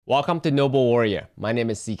Welcome to Noble Warrior. My name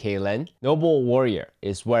is CK Len. Noble Warrior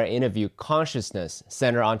is where I interview consciousness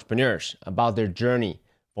center entrepreneurs about their journey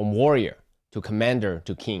from warrior to commander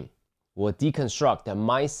to king. We'll deconstruct their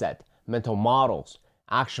mindset, mental models,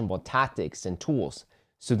 actionable tactics, and tools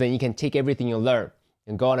so that you can take everything you learn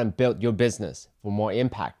and go out and build your business for more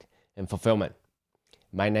impact and fulfillment.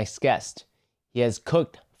 My next guest, he has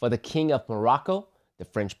cooked for the King of Morocco, the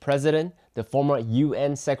French president, the former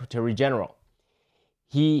UN Secretary General.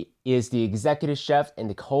 He is the executive chef and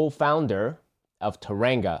the co-founder of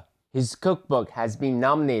Teranga. His cookbook has been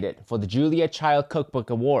nominated for the Julia Child Cookbook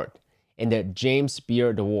Award and the James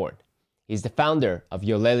Beard Award. He's the founder of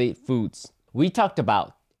Yoleli Foods. We talked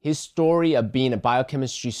about his story of being a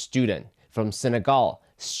biochemistry student from Senegal,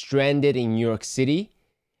 stranded in New York City,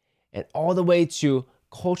 and all the way to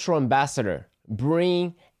cultural ambassador,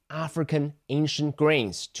 bringing African ancient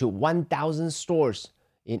grains to 1,000 stores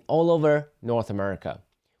in all over North America.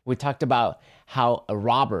 We talked about how a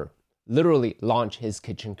robber literally launched his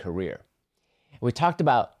kitchen career. We talked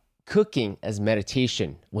about cooking as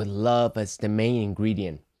meditation with love as the main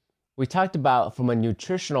ingredient. We talked about, from a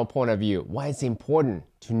nutritional point of view, why it's important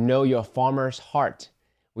to know your farmer's heart.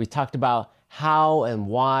 We talked about how and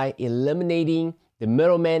why eliminating the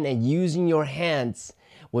middleman and using your hands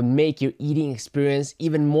would make your eating experience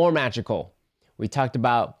even more magical. We talked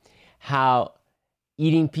about how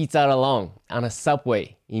eating pizza alone on a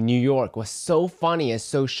subway in New York was so funny and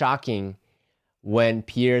so shocking when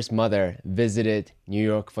Pierre's mother visited New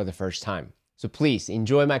York for the first time. So please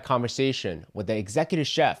enjoy my conversation with the executive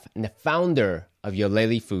chef and the founder of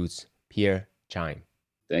Yoleli Foods, Pierre Chime.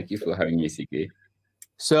 Thank you for having me, CK.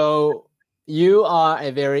 So you are a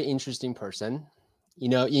very interesting person. You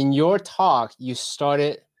know, in your talk, you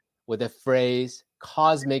started with the phrase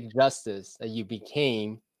cosmic justice, that you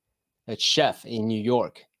became a chef in New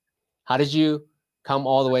York. How did you come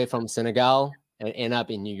all the way from Senegal and end up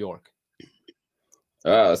in New York?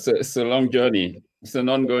 So it's a long journey. It's an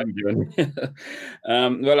ongoing journey.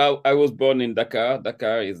 I was born in Dakar.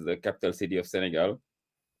 Dakar is the capital city of Senegal,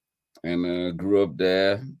 and grew up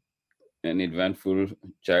there. An eventful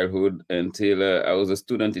childhood until I was a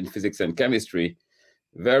student in physics and chemistry.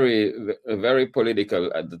 Very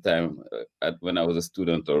political at the time. When I was a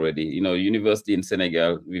student already, university in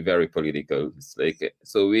Senegal, we're very political. It's like,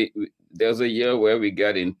 so we there was a year where we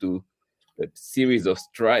got into a series of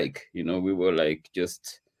strike. We were like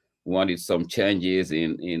just wanted some changes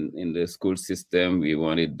in the school system. We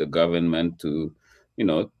wanted the government to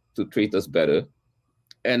treat us better.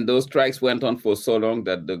 And those strikes went on for so long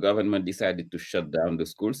that the government decided to shut down the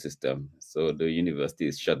school system. So the university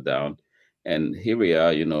is shut down. And here we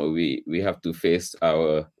are, we have to face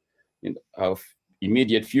our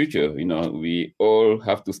immediate future. We all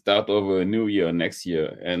have to start over a new year next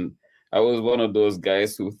year. And I was one of those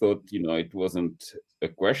guys who thought, it wasn't a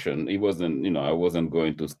question. It wasn't, I wasn't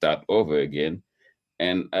going to start over again.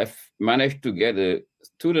 And I've managed to get a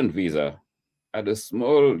student visa at a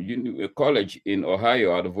small college in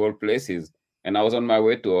Ohio, out of all places. And I was on my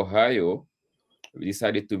way to Ohio. We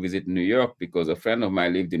decided to visit New York because a friend of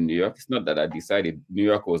mine lived in New York. It's not that I decided. New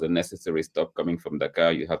York was a necessary stop. Coming from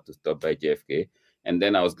Dakar, you have to stop by JFK. And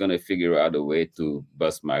then I was going to figure out a way to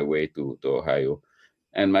bus my way to Ohio.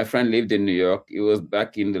 And my friend lived in New York. It was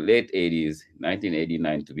back in the late 80s,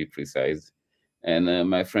 1989 to be precise. And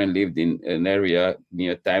my friend lived in an area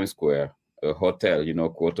near Times Square, a hotel,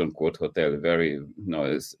 quote unquote hotel,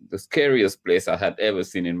 it's the scariest place I had ever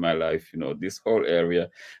seen in my life, this whole area.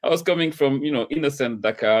 I was coming from, innocent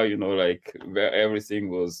Dakar, like where everything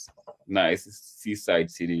was nice,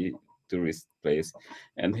 seaside city, tourist place.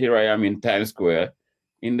 And here I am in Times Square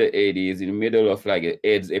in the 80s, in the middle of like an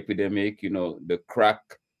AIDS epidemic, the crack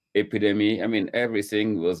epidemic. I mean,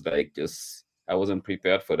 everything was like just, I wasn't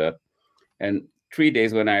prepared for that. And 3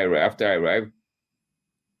 days after I arrived,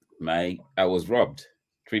 I was robbed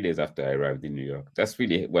 3 days after I arrived in New York. That's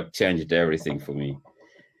really what changed everything for me.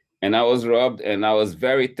 And I was robbed, and I was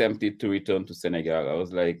very tempted to return to Senegal. I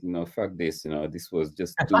was like, fuck this. This was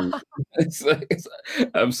just too.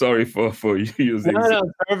 I'm sorry for using. No,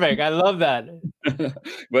 perfect. I love that.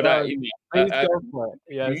 But I go for it.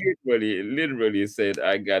 Yes. literally said,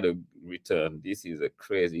 I gotta return. This is a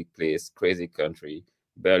crazy place, crazy country.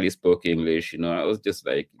 Barely spoke English. I was just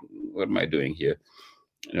like, what am I doing here?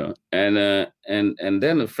 And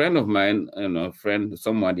then a friend of mine,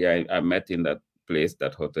 somebody I met in that place,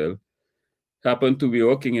 that hotel, happened to be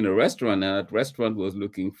working in a restaurant, and that restaurant was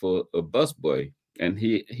looking for a busboy. And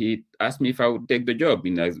he asked me if I would take the job.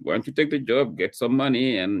 Why don't you take the job, get some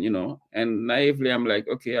money? And, and naively, I'm like,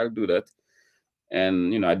 okay, I'll do that.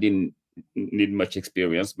 And, I didn't need much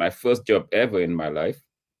experience. My first job ever in my life.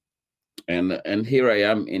 And here I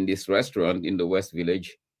am in this restaurant in the West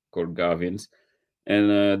Village called Garvin's, and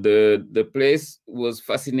the place was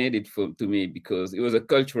fascinated to me because it was a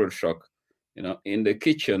cultural shock. In the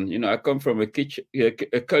kitchen, I come from a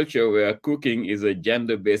culture where cooking is a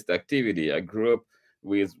gender-based activity. I grew up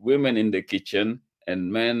with women in the kitchen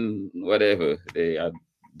and men, whatever they are,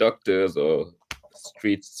 doctors or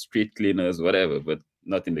street cleaners, whatever, but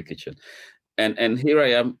not in the kitchen. And here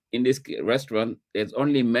I am in this restaurant. There's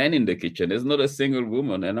only men in the kitchen. There's not a single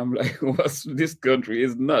woman, and I'm like, "What's this country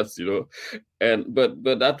is nuts." And but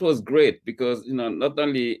that was great because not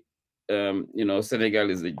only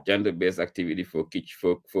Senegal is a gender-based activity for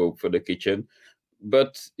the kitchen,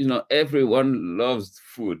 but everyone loves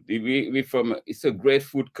food. It's a great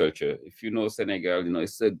food culture. If you know Senegal,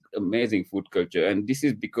 it's an amazing food culture, and this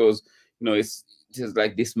is because it's just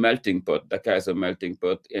like this melting pot. Dakar is a melting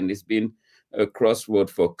pot, and it's been a crossroad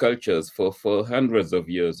for cultures for hundreds of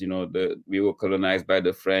years. We were colonized by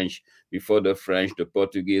the French. Before the French, the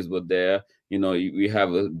Portuguese were there. We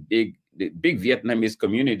have the big Vietnamese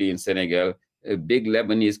community in Senegal, a big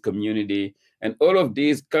Lebanese community, and all of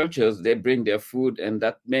these cultures, they bring their food, and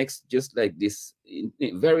that makes just like this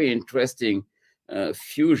very interesting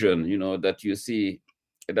fusion, that you see.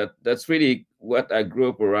 That's really what I grew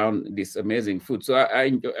up around, this amazing food. So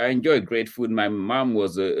I enjoy great food. My mom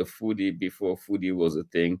was a foodie before foodie was a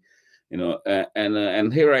thing,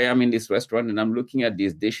 and here I am in this restaurant, and I'm looking at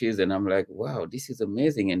these dishes, and I'm like, wow, this is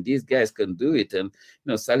amazing, and these guys can do it, and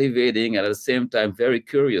salivating, and at the same time very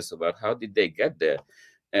curious about how did they get there.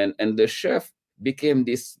 And the chef became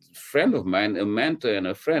this friend of mine, a mentor and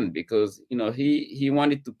a friend, because he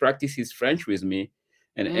wanted to practice his French with me.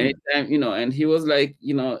 And anytime, and he was like,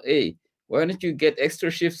 hey, why don't you get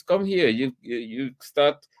extra shifts? Come here, you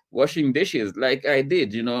start washing dishes like I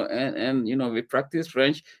did, and we practice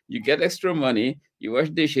French, you get extra money, you wash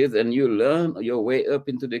dishes, and you learn your way up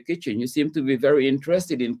into the kitchen. You seem to be very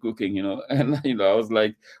interested in cooking, and I was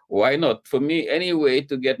like, why not? For me, any way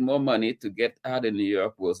to get more money to get out of New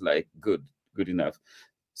York was like good enough.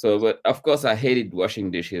 So, but of course, I hated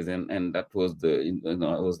washing dishes, and that was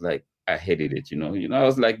I was like, I hated it. I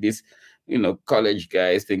was like this, college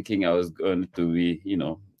guys thinking I was going to be,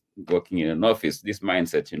 working in an office. This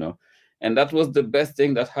mindset, and that was the best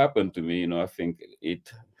thing that happened to me. I think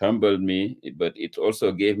it humbled me, but it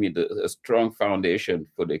also gave me a strong foundation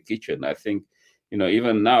for the kitchen. I think,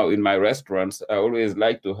 even now in my restaurants, I always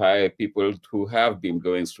like to hire people who have been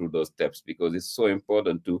going through those steps, because it's so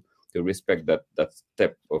important to respect that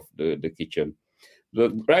step of the kitchen.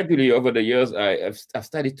 But gradually over the years, I've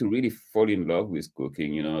started to really fall in love with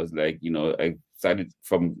cooking. It's like, I started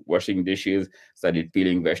from washing dishes, started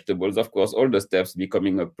peeling vegetables, of course, all the steps,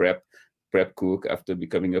 becoming a prep cook. After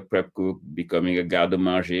becoming a prep cook, becoming a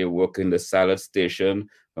garde-manger, working the salad station.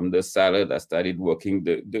 From the salad, I started working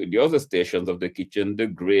the other stations of the kitchen, the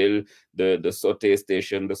grill, the saute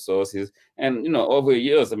station, the sauces. And, over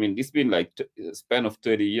years, I mean, it's been like a span of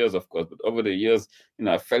 30 years, of course, but over the years,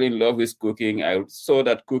 I fell in love with cooking. I saw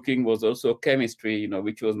that cooking was also chemistry,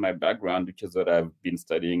 which was my background, which is what I've been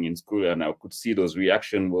studying in school. And I could see those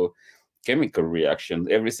reactions were chemical reactions.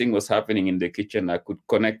 Everything was happening in the kitchen. I could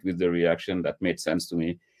connect with the reaction. That made sense to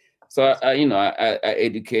me. So I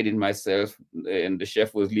educated myself, and the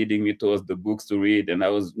chef was leading me towards the books to read, and I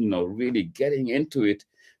was, really getting into it.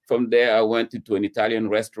 From there, I went into an Italian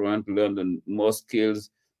restaurant, learned more skills,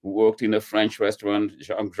 worked in a French restaurant,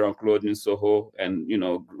 Jean-Claude in Soho, and,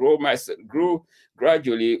 grew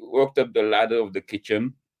gradually, worked up the ladder of the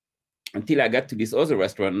kitchen until I got to this other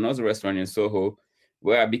restaurant, another restaurant in Soho,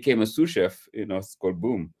 where I became a sous chef, it's called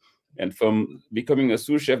Boom. And from becoming a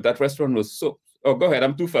sous chef, that restaurant was so... Oh, go ahead.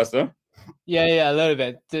 I'm too fast, huh? Yeah, a little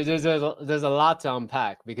bit. There's a lot to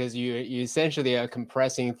unpack, because you essentially are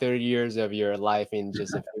compressing 30 years of your life in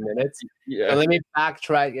just a few minutes. Yeah. So let me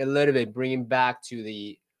backtrack a little bit, bringing back to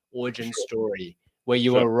the origin story, where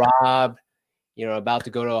you were robbed, about to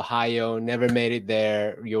go to Ohio, never made it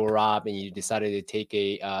there. You were robbed, and you decided to take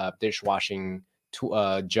a dishwashing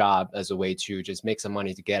job as a way to just make some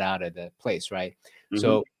money to get out of the place, right? Mm-hmm.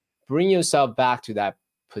 So bring yourself back to that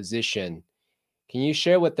position. Can you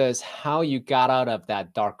share with us how you got out of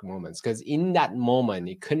that dark moments? Because in that moment,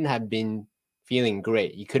 it couldn't have been feeling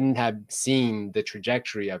great. You couldn't have seen the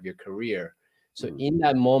trajectory of your career. So in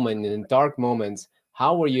that moment, in dark moments,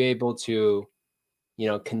 how were you able to,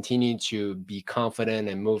 continue to be confident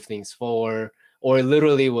and move things forward? Or it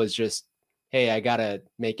literally was just, hey, I got to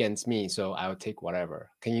make ends meet, so I'll take whatever.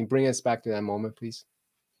 Can you bring us back to that moment, please?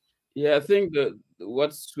 Yeah, I think that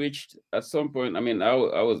what switched at some point, I mean, I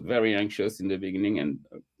was very anxious in the beginning and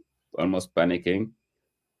almost panicking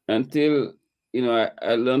until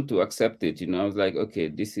I learned to accept it. I was like, okay,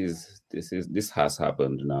 this has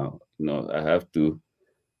happened now. I have to,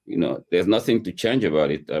 there's nothing to change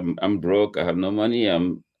about it. I'm broke. I have no money.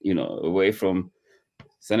 I'm, away from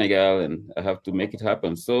Senegal, and I have to make it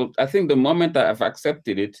happen. So I think the moment I've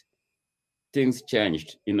accepted it, things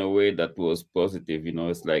changed in a way that was positive.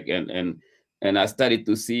 It's like, and I started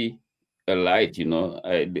to see a light.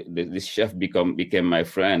 This chef became my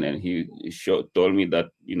friend, and he told me that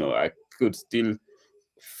I could still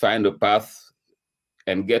find a path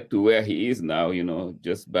and get to where he is now,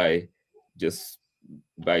 just by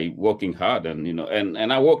working hard.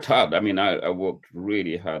 And I worked hard. I mean, I worked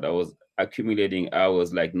really hard. I was accumulating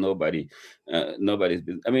hours like nobody's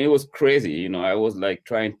business. I mean, it was crazy. I was like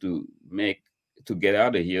trying to get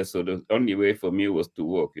out of here. So the only way for me was to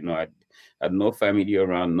work. I had no family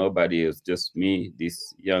around, nobody. It was just me,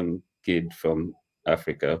 this young kid from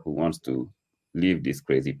Africa who wants to leave this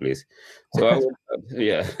crazy place. So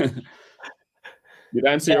yeah. Did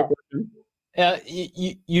I answer your question?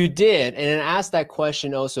 You did, and I asked that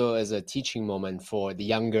question also as a teaching moment for the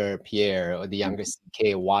younger Pierre or the younger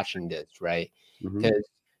CK watching this, right? Because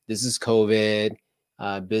this is COVID,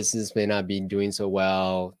 business may not be doing so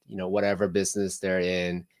well, whatever business they're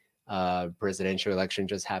in, presidential election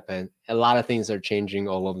just happened. A lot of things are changing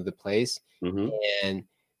all over the place, and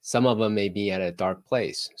some of them may be at a dark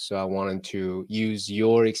place. So I wanted to use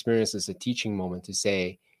your experience as a teaching moment to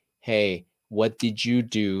say, hey, what did you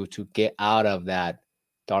do to get out of that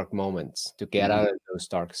dark moments, to get out of those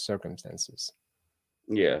dark circumstances?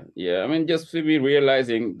 Yeah. I mean, just for me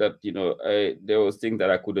realizing that, there was things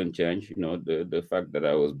that I couldn't change, the fact that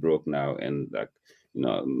I was broke now and like,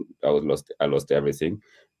 I lost everything.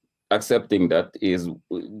 Accepting that is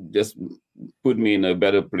just put me in a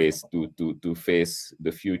better place to face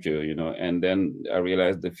the future, and then I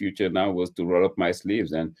realized the future now was to roll up my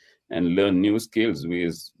sleeves and learn new skills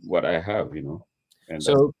with what I have, And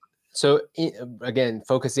so again,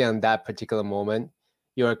 focusing on that particular moment,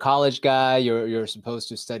 you're a college guy, you're supposed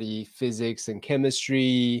to study physics and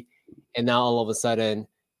chemistry, and now all of a sudden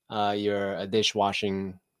you're a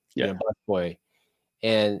dishwashing busboy.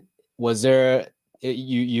 And was there,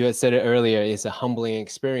 you had said it earlier, it's a humbling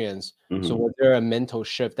experience. So was there a mental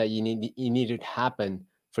shift that you needed to happen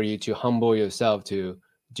for you to humble yourself to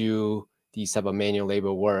do these type of manual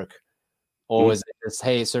labor work? Or was it just,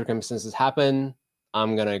 hey, circumstances happen,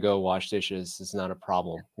 I'm gonna go wash dishes, it's not a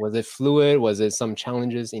problem? Was it fluid? Was it some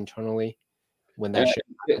challenges internally when that shift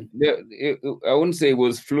happened? I wouldn't say it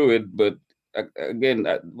was fluid, but again,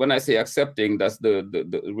 when I say accepting, that's the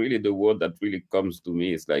really the word that really comes to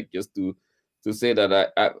me. It's like just to say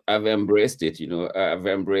that I've embraced it. I've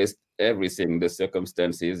embraced everything, the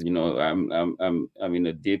circumstances. I'm in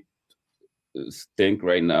a deep stink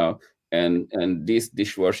right now, and this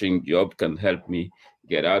dishwashing job can help me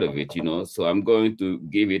get out of it. So I'm going to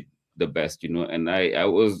give it the best. And I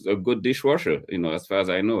was a good dishwasher. As far as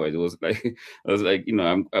I know, it was like I was like,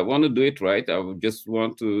 I want to do it right. I just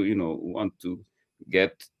want to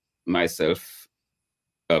get myself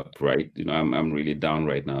up, right. I'm really down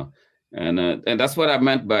right now, and that's what I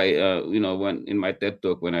meant by when in my TED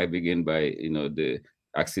talk, when I begin by the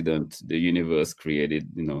accident the universe created,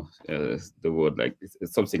 the word, like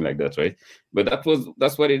it's something like that, right? But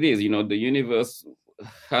that's what it is. The universe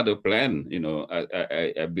had a plan,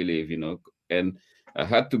 I believe, and I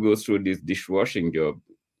had to go through this dishwashing job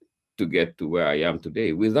to get to where I am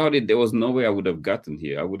today. Without it, there was no way I would have gotten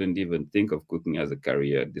here. I wouldn't even think of cooking as a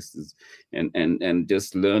career. This is and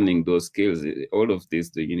just learning those skills, all of this,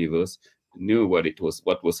 the universe knew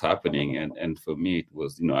what was happening, and for me it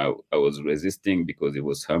was, I was resisting because it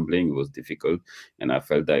was humbling, it was difficult, and I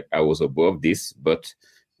felt like I was above this, but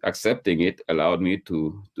accepting it allowed me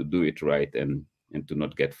to do it right and to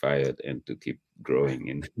not get fired and to keep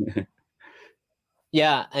growing.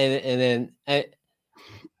 Yeah, and then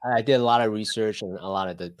I did a lot of research on a lot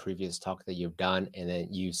of the previous talk that you've done, and then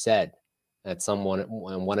you said that someone in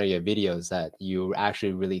one of your videos that you're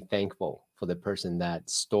actually really thankful for the person that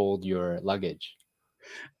stole your luggage.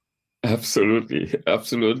 Absolutely.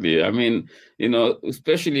 I mean,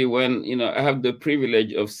 especially when, I have the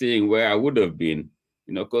privilege of seeing where I would have been,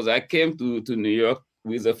 because I came to New York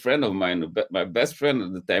with a friend of mine, my best friend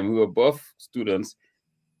at the time. We were both students,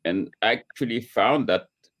 and I actually found that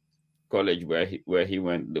college where he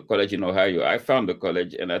went, the college in Ohio. I found the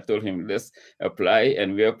college and I told him, let's apply,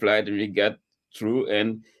 and we applied and we got through,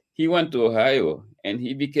 and he went to Ohio and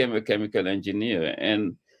he became a chemical engineer.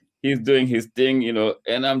 And he's doing his thing,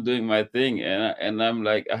 and I'm doing my thing, and I'm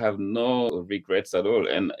like, I have no regrets at all.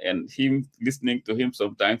 And him, listening to him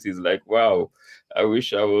sometimes, he's like, wow, I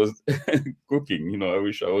wish I was cooking, I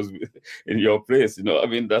wish I was in your place. I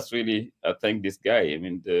mean, that's really, I thank this guy. I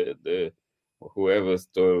mean, the whoever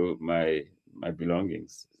stole my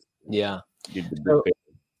belongings. Yeah. Did the big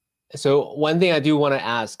favor. So one thing I do want to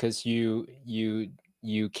ask, because you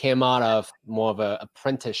came out of more of an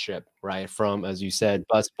apprenticeship, right? From, as you said,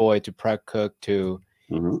 busboy to prep cook to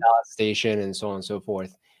salad station and so on and so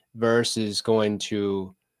forth, versus going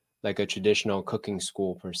to like a traditional cooking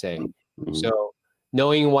school per se. So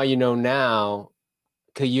knowing what you know now,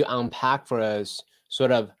 could you unpack for us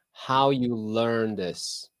sort of how you learn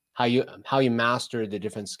this, how you master the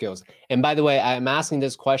different skills? And by the way, I'm asking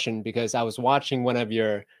this question because I was watching one of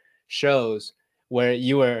your shows where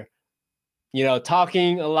you were,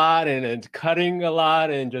 talking a lot and cutting a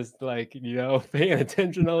lot and just like, paying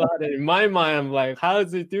attention a lot. And in my mind, I'm like, how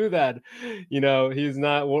does he do that?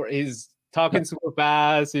 He's talking super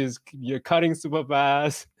fast. You're cutting super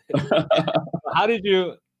fast. How did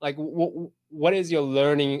you, like, what is your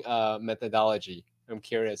learning methodology? I'm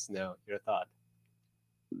curious now, your thought.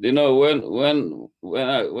 When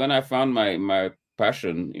I found my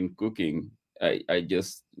passion in cooking, I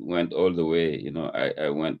just went all the way. I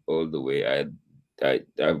went all the way.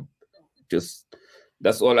 I just,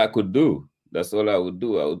 that's all I could do. That's all I would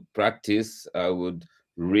do. I would practice. I would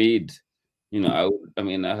read. I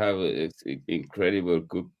have an incredible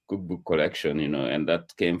cookbook collection. And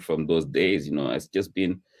that came from those days. It's just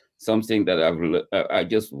been something that I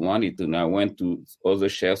just wanted to. And I went to other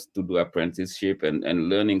chefs to do apprenticeship and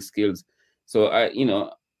learning skills. So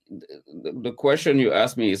the question you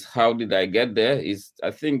asked me is, how did I get there?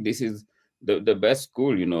 I think this is the best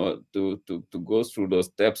school, to go through those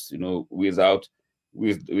steps,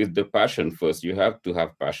 with the passion first. You have to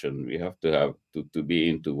have passion. You have to have to be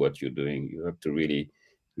into what you're doing. You have to really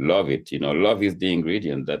love it. Love is the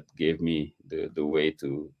ingredient that gave me the way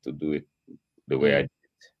to do it the way I did.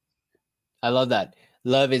 I love that.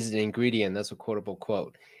 Love is an ingredient. That's a quotable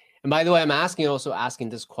quote. And by the way, I'm also asking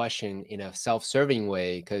this question in a self-serving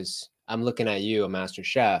way because I'm looking at you, a master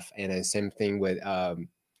chef, and the same thing with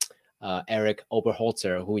Eric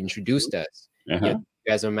Oberholzer, who introduced us. You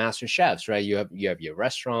guys are master chefs, right? You have your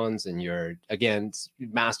restaurants and you're, again,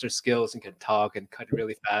 master skills and can talk and cut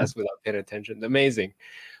really fast without paying attention. Amazing.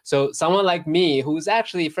 So someone like me, who's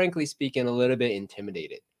actually, frankly speaking, a little bit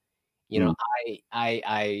intimidated.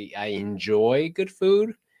 I enjoy good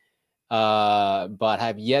food, but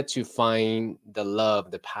have yet to find the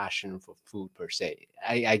love, the passion for food per se.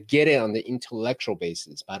 I get it on the intellectual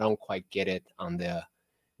basis, but I don't quite get it on the,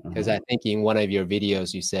 because I think in one of your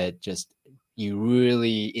videos you said just you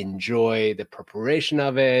really enjoy the preparation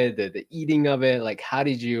of it, the eating of it. Like, how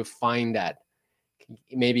did you find that?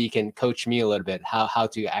 Maybe you can coach me a little bit how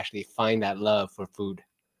to actually find that love for food.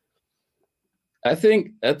 I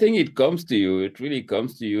think it comes to you. It really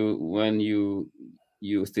comes to you when you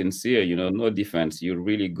sincere. No defense. You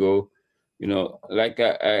really go. Like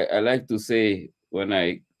I like to say when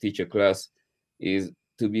I teach a class, is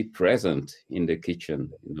to be present in the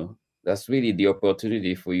kitchen. That's really the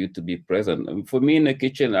opportunity for you to be present. I mean, for me in the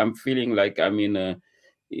kitchen, I'm feeling like I'm in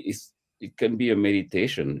it can be a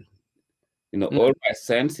meditation. All my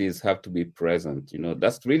senses have to be present.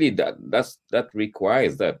 That's really that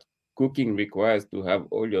requires that. Cooking requires to have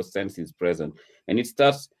all your senses present, and it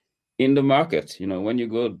starts in the market. When you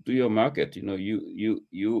go do your market,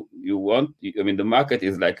 you want. I mean, the market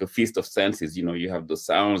is like a feast of senses. You have the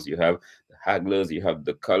sounds, you have the hagglers, you have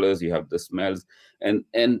the colors, you have the smells,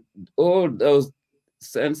 and all those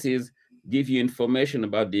senses give you information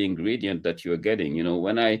about the ingredient that you're getting.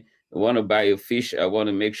 When I want to buy a fish, I want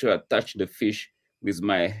to make sure I touch the fish with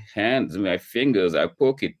my hands, my fingers. I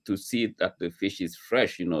poke it to see that the fish is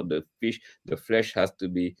fresh. The flesh has to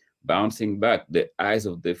be bouncing back. The eyes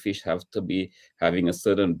of the fish have to be having a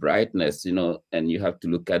certain brightness, and you have to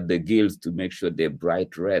look at the gills to make sure they're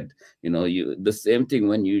bright red. The same thing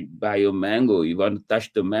when you buy your mango, you want to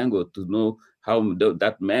touch the mango to know how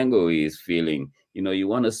that mango is feeling. You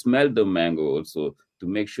want to smell the mango also to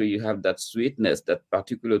make sure you have that sweetness, that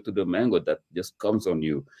particular to the mango that just comes on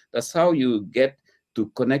you. That's how you get to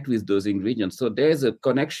connect with those ingredients. So there's a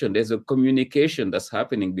connection, there's a communication that's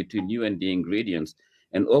happening between you and the ingredients.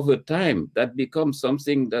 And over time, that becomes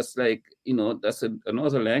something that's like, that's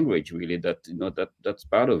another language really that's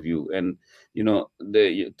part of you. And,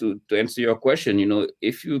 to answer your question,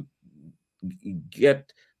 if you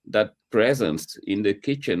get that presence in the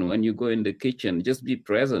kitchen, when you go in the kitchen, just be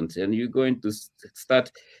present, and you're going to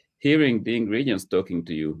start hearing the ingredients talking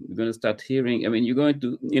to you. You're going to start hearing, I mean, you're going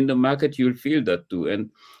to, in the market, you'll feel that too.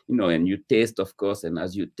 And, and you taste, of course, and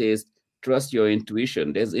as you taste, trust your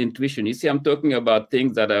intuition. There's intuition. You see, I'm talking about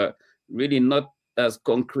things that are really not as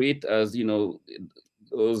concrete as,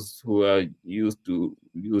 those who are used to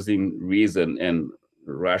using reason and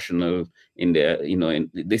rational in their,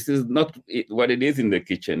 and this is not what it is in the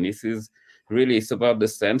kitchen. This is really, it's about the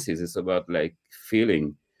senses. It's about like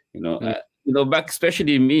feeling, back,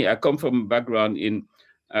 especially me, I come from a background in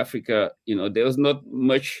Africa, there was not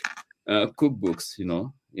much cookbooks,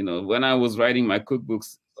 when I was writing my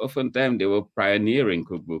cookbooks, oftentimes they were pioneering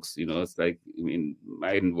cookbooks, it's like, I mean,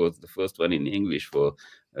 mine was the first one in English for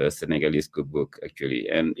a Senegalese cookbook, actually.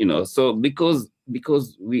 And, so because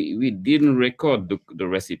we didn't record the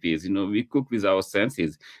recipes, we cook with our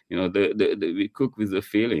senses, we cook with the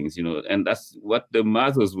feelings, and that's what the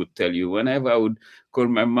mothers would tell you. Whenever I would call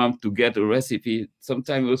my mom to get a recipe,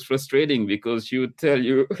 sometimes it was frustrating because she would tell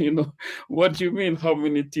you, what do you mean, how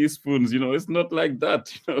many teaspoons? It's not like that.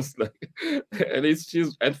 It's like,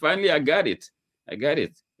 and finally I got it.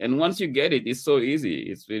 And once you get it, it's so easy.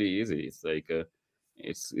 It's really easy. It's like,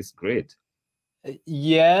 it's great.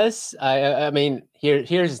 Yes, I mean, here's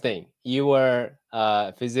the thing. You were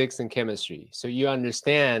physics and chemistry, so you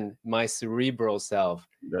understand my cerebral self.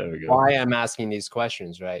 There we go. Why I'm asking these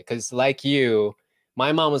questions, right? Because like you,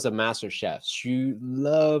 my mom was a master chef. She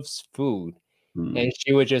loves food, and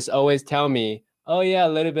she would just always tell me, "Oh yeah, a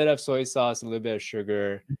little bit of soy sauce, a little bit of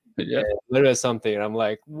sugar, yeah, a little bit of something." And I'm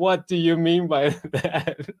like, "What do you mean by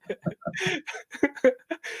that?"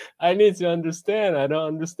 I need to understand. I don't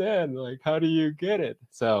understand. Like, how do you get it?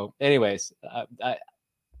 So, anyways,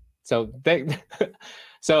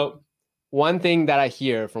 so one thing that I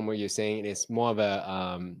hear from what you're saying is more of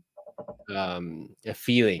a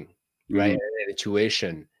feeling, right? An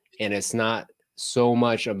intuition, and it's not so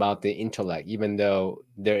much about the intellect, even though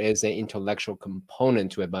there is an intellectual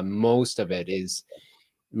component to it, but most of it is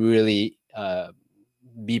really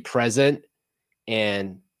be present,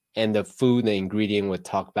 and the food, the ingredient would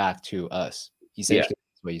talk back to us. Essentially,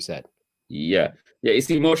 that's what you said. Yeah, it's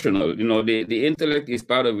emotional. The intellect is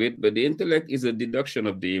part of it, but the intellect is a deduction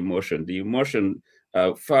of the emotion. The emotion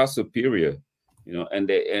far superior,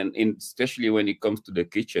 and especially when it comes to the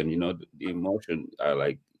kitchen, the emotion are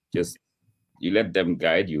like, just you let them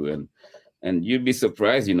guide you, and you'd be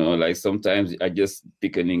surprised, like sometimes I just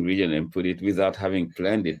pick an ingredient and put it without having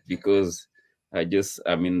planned it, because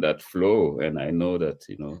I'm in that flow, and I know that,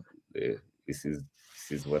 this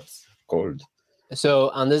is what's called. So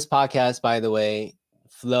on this podcast, by the way,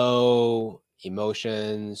 flow,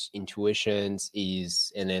 emotions, intuitions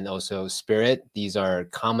and then also spirit, these are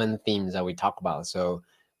common themes that we talk about. So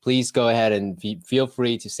please go ahead and feel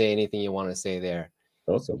free to say anything you want to say there.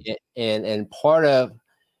 Awesome. And part of,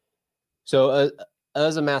 so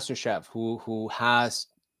as a master chef who has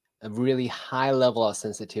a really high level of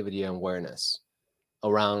sensitivity and awareness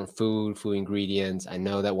around food ingredients, I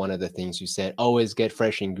know that one of the things you said, always get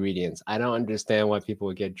fresh ingredients. I don't understand why people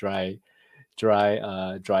would get dry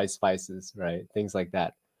spices, right? Things like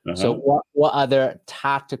that. So what other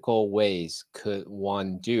tactical ways could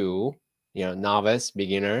one do, novice,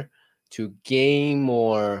 beginner, to gain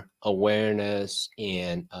more awareness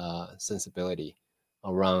and sensibility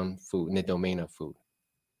around food, in the domain of food?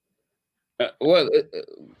 Well,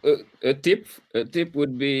 a tip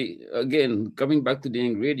would be, again, coming back to the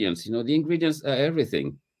ingredients. The ingredients are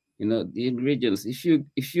everything. The ingredients. If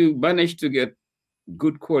you manage to get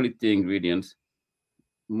good quality ingredients,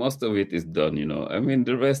 most of it is done. I mean,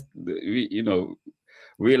 the rest, we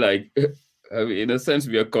like. I mean, in a sense,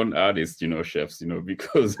 we are con artists, chefs,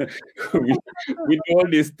 because we do all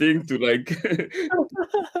these things to like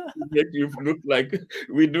make you look like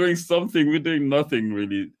we're doing something. We're doing nothing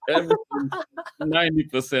really.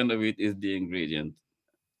 90% of it is the ingredient.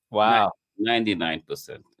 Wow.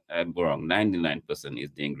 99%. I'm wrong. 99%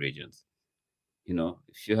 is the ingredients.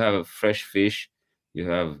 If you have a fresh fish, you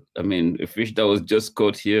have, a fish that was just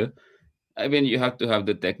caught here. You have to have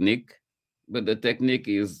the technique. But the technique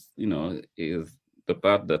is the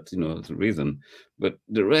part that, is the reason. But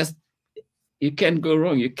the rest, you can't go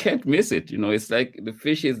wrong. You can't miss it. It's like the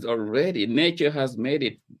fish is already, nature has made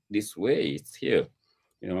it this way. It's here,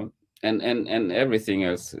 and everything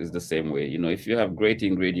else is the same way. If you have great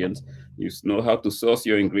ingredients, you know how to source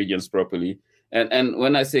your ingredients properly. And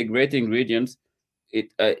when I say great ingredients,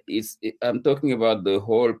 I'm talking about the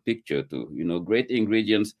whole picture too. Great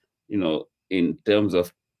ingredients, in terms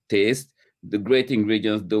of taste, the great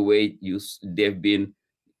ingredients, the way they've been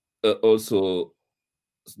also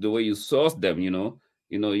the way you source them,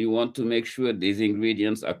 You want to make sure these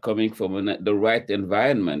ingredients are coming from the right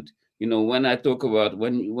environment. When I talk about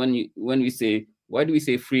when we say, why do we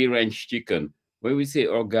say free range chicken? When we say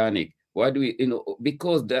organic, why do we,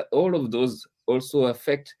 because that all of those also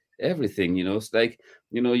affect everything. It's like,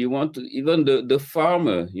 you want to, even the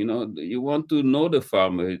farmer, you want to know the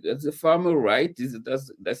farmer. Is the farmer right?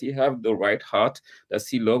 Does he have the right heart? Does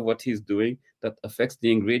he love what he's doing? That affects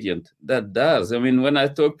the ingredient. That does. I mean, when I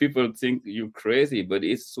talk, people think you crazy, but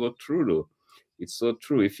it's so true though. It's so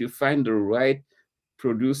true. If you find the right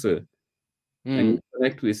producer and you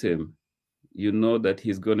connect with him, you know that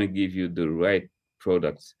he's going to give you the right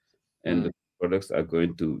products, and the products are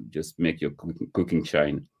going to just make your cooking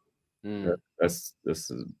shine. That's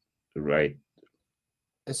right.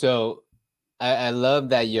 So I love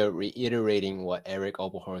that you're reiterating what Eric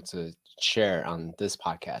Oberholzer shared on this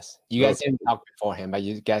podcast. You guys didn't talk beforehand, but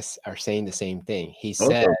you guys are saying the same thing. He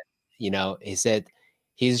said, he said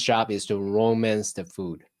his job is to romance the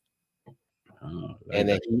food. And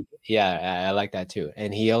then I like that too.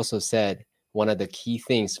 And he also said one of the key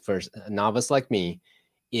things for a novice like me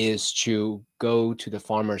is to go to the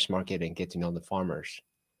farmers market and get to know the farmers.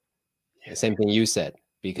 The same thing you said,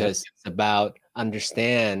 because it's about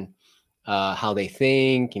understand how they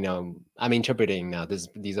think. I'm interpreting now.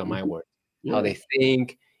 These are my words. How they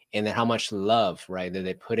think, and then how much love, right, that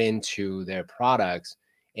they put into their products,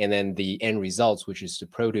 and then the end results, which is the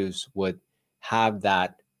produce, would have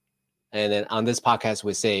that. And then on this podcast,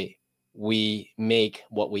 we say we make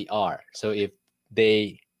what we are. So if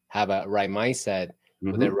they have a right mindset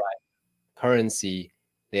with the right currency,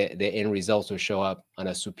 the end results will show up on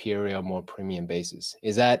a superior, more premium basis.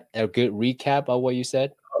 Is that a good recap of what you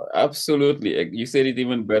said? Absolutely. You said it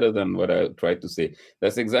even better than what I tried to say.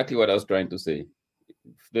 That's exactly what I was trying to say.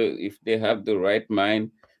 If they have the right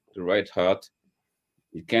mind, the right heart,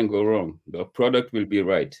 it can't go wrong. The product will be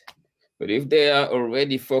right. But if they are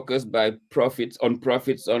already focused by profits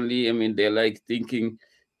only, I mean, they're like thinking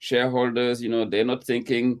shareholders, they're not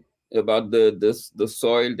thinking about the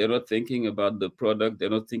soil, they're not thinking about the product, they're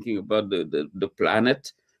not thinking about the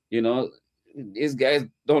planet, these guys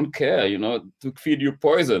don't care, to feed you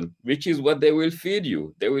poison, which is what they will feed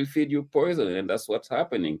you. They will feed you poison, and that's what's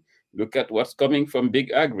happening. Look at what's coming from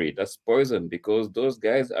big agri. That's poison, because those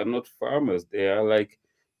guys are not farmers. They are like,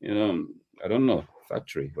 I don't know,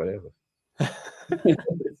 factory, whatever.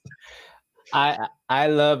 I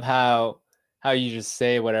love how you just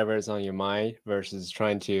say whatever is on your mind versus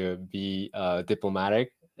trying to be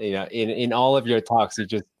diplomatic. In all of your talks,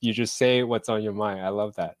 you just say what's on your mind. I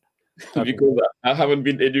love that. Because I haven't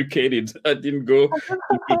been educated. I didn't go.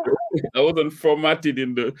 I wasn't formatted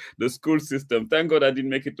in the school system. Thank God I didn't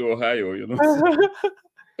make it to Ohio.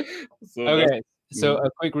 So okay. So a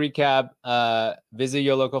quick recap, visit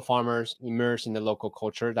your local farmers, immerse in the local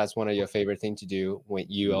culture. That's one of your favorite things to do. When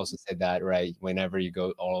you also said that, right? Whenever you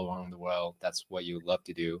go all around the world, that's what you love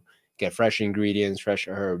to do. Get fresh ingredients, fresh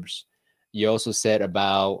herbs. You also said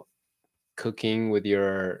about cooking with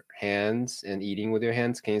your hands and eating with your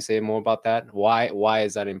hands. Can you say more about that? Why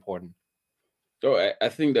is that important? So I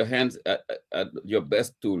think the hands are your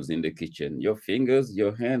best tools in the kitchen. Your fingers,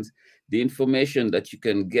 your hands, the information that you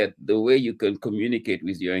can get, the way you can communicate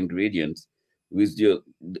with your ingredients, with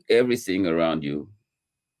everything around you,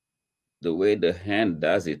 the way the hand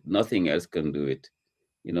does it, nothing else can do it.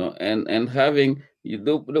 And having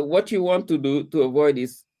what you want to do to avoid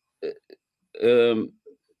is a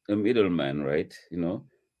middleman, right?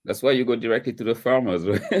 That's why you go directly to the farmers,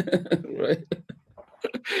 right?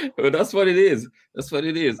 Well, that's what it is. That's what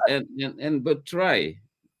it is. But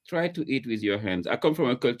try to eat with your hands. I come from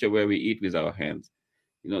a culture where we eat with our hands.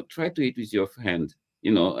 Try to eat with your hand.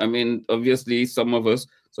 I mean, obviously, some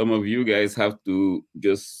of you guys have to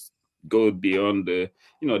just go beyond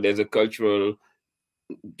there's a cultural,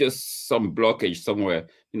 just some blockage somewhere,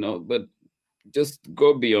 but just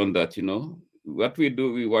go beyond that. What we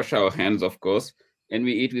do, we wash our hands, of course, and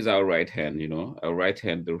we eat with our right hand. Our right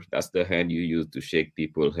hand, that's the hand you use to shake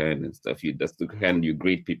people's hand and stuff. That's the hand you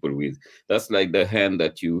greet people with. That's like the hand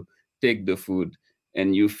that you take the food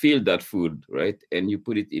and you feel that food, right? And you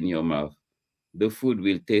put it in your mouth. The food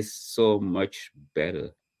will taste so much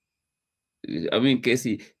better. I mean,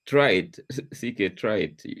 Casey, try it. CK,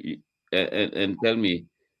 try it. And tell me,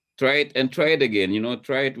 try it and try it again.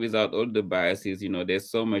 Try it without all the biases. There's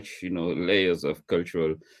so much, layers of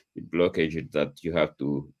cultural blockage that you have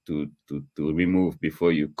to remove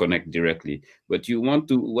before you connect directly. But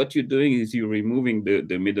what you're doing is you're removing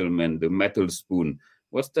the middleman, the metal spoon.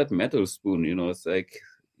 What's that metal spoon? It's like,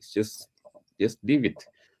 it's just leave it.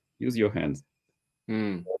 Use your hands.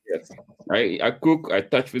 Yes. I cook, I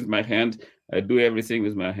touch with my hand, I do everything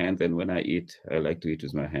with my hands, and when I eat, I like to eat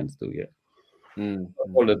with my hands too. Yeah. Mm.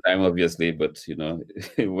 Not all the time, obviously, but you know,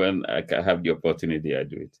 when I can have the opportunity, I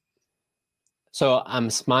do it. So I'm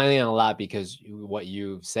smiling a lot because what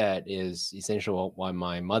you've said is essentially what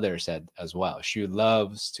my mother said as well. She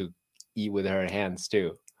loves to eat with her hands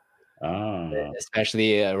too,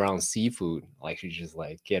 especially around seafood. Like she just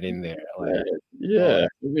like get in there. Like, yeah.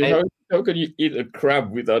 I mean, how can you eat a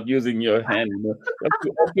crab without using your hand? You know, you have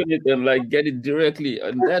to open it and like get it directly,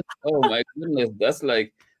 and that, oh my goodness,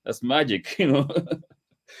 that's magic. You know,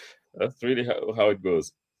 that's really how it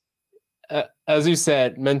goes. As you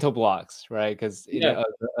said, mental blocks, right? Because Yeah.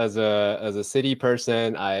 as a city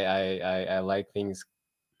person, I like things.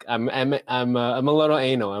 I'm a little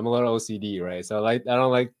anal. I'm a little OCD, right? So I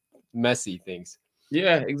don't like messy things.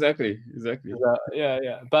 Yeah, exactly.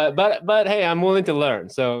 Yeah. But hey, I'm willing to learn.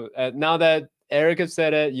 So now that Eric has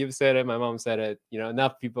said it, you've said it, my mom said it. You know,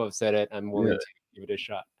 enough people have said it. I'm willing to give it a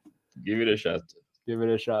shot. Give it a shot. Give it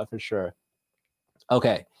a shot for sure.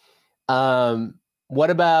 Okay. What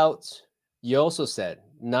about, you also said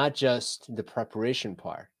not just the preparation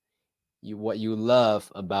part. What you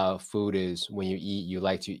love about food is when you eat, you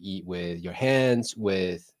like to eat with your hands,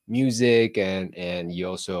 with music, and you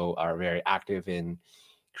also are very active in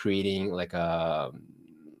creating like a,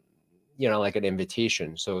 you know, like an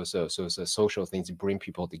invitation. So it's a social thing to bring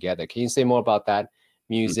people together. Can you say more about that?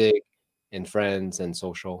 Music and friends and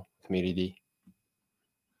social community.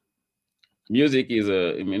 Music is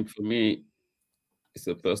I mean, for me, it's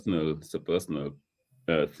a personal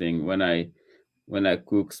thing. When I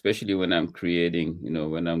cook, especially when I'm creating, you know,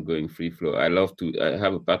 when I'm going free flow, I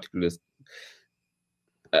have a particular,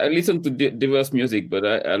 I listen to diverse music, but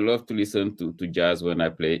I love to listen to jazz when I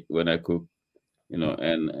cook, you know,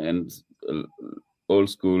 and old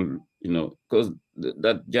school, you know, because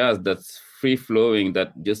that jazz, that's free flowing,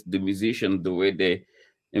 that just the musician, the way they,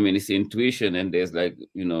 I mean, it's intuition, and there's like,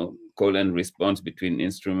 you know, call and response between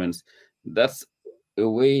instruments. That's a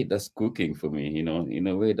way that's cooking for me, you know. In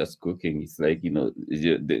a way, that's cooking. It's like, you know,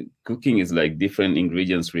 the cooking is like different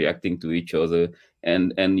ingredients reacting to each other,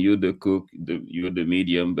 and you the cook, you're the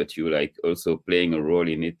medium, but you like also playing a role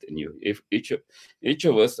in it, and you, if each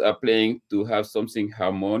of us are playing to have something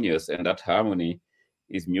harmonious, and that harmony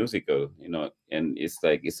is musical, you know. And it's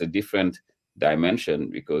like, it's a different dimension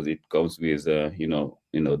because it comes with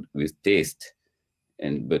with taste,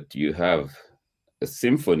 and but you have a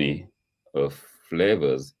symphony of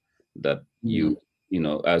flavors that you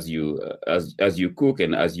know, as you cook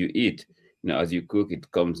and as you eat, you know, as you cook,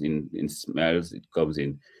 it comes in smells, it comes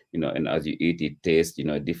in, you know, and as you eat, it tastes, you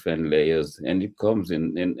know, different layers, and it comes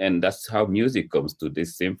in, and that's how music comes to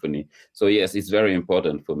this symphony. So yes, it's very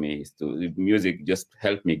important for me, is to, music just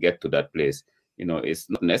help me get to that place. You know, it's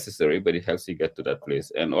not necessary, but it helps you get to that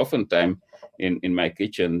place. And oftentimes in my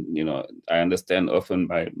kitchen, you know, I understand often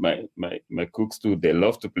my cooks too, they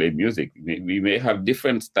love to play music. We may have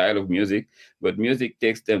different style of music, but music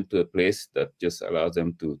takes them to a place that just allows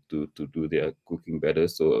them to do their cooking better.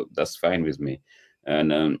 So that's fine with me.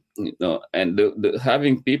 And you know, and the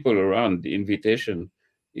having people around, the invitation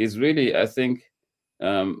is really, I think,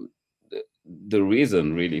 the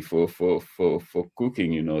reason really for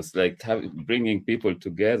cooking. You know, it's like bringing people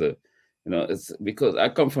together. You know, it's because I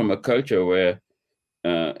come from a culture where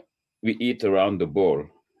we eat around the bowl.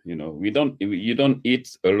 You know, you don't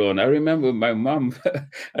eat alone. I remember my mom,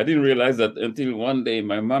 I didn't realize that until one day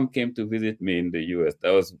my mom came to visit me in the US.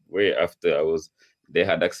 That was way after they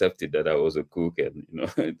had accepted that I was a cook, and, you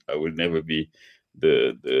know, I would never be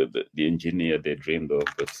the engineer they dreamed of.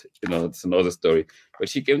 But, you know, it's another story. But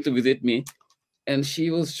she came to visit me, and she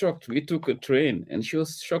was shocked. We took a train, and she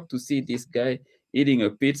was shocked to see this guy eating a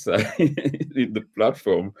pizza in the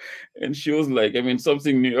platform. And she was like, I mean,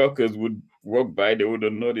 something New Yorkers would walk by, they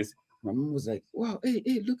wouldn't notice. My mom was like, wow,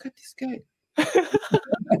 hey, look at this guy.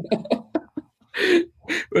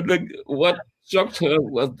 But like, what shocked her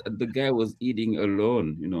was that the guy was eating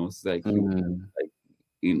alone. You know, it's like,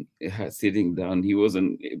 sitting down, he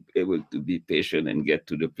wasn't able to be patient and get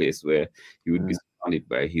to the place where he would be surrounded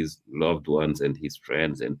by his loved ones and his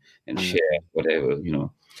friends, and share whatever, you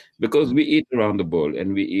know, because we eat around the bowl,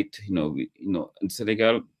 and we eat, you know, in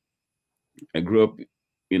Senegal, I grew up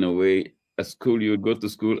in a way, at school, you would go to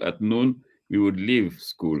school at noon, we would leave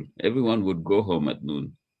school, everyone would go home at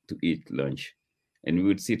noon to eat lunch, and we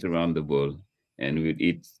would sit around the bowl, and we would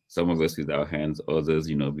eat, some of us with our hands, others,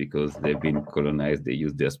 you know, because they've been colonized, they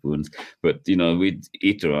use their spoons, but, you know, we'd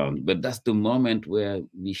eat around. But that's the moment where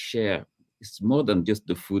we share. It's more than just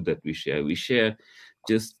the food that we share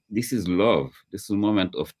just this is love. This is a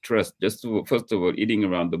moment of trust. Just first of all, eating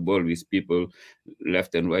around the bowl with people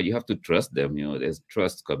left and right, you have to trust them. There's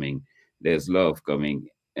trust coming, there's love coming,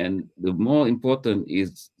 and the more important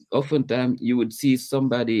is oftentimes you would see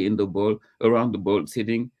somebody in the bowl around the bowl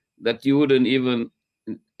sitting that you wouldn't even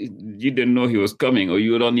you didn't know he was coming, or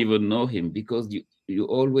you don't even know him, because you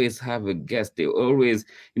always have a guest. They always,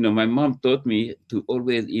 my mom taught me to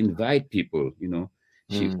always invite people.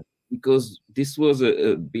 She because this was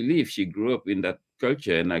a belief. She grew up in that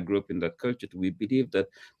culture, and I grew up in that culture. We believe that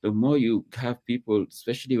the more you have people,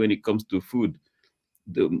 especially when it comes to food,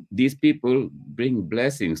 these people bring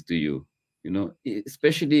blessings to you.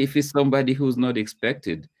 Especially if it's somebody who's not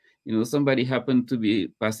expected. Somebody happened to be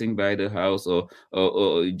passing by the house, or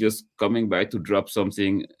just coming by to drop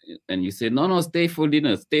something, and you say, no, stay for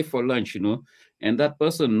dinner, stay for lunch, and that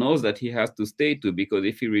person knows that he has to stay too, because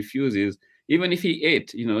if he refuses, even if he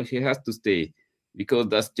ate, he has to stay, because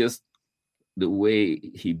that's just the way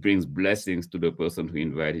he brings blessings to the person who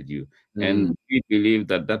invited you. And we believe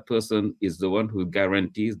that that person is the one who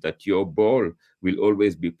guarantees that your bowl will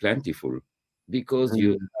always be plentiful, because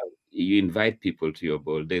you invite people to your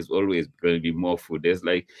bowl. There's always going to be more food. There's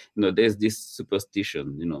there's this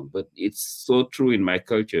superstition, but it's so true in my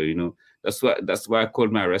culture. That's why I call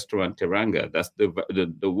my restaurant Teranga. That's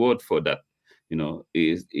the word for that.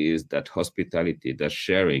 Is that hospitality, that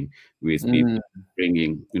sharing with people,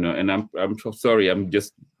 bringing, and I'm so sorry, I'm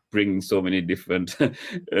just bringing so many different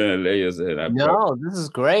layers. No, this is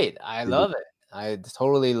great. I love it. I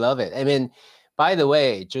totally love it. I mean, by the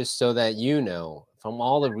way, just so that you know, from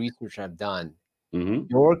all the research I've done,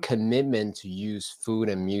 your commitment to use food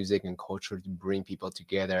and music and culture to bring people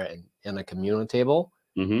together and in a communal table,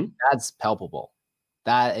 that's palpable.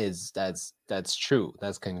 That's true.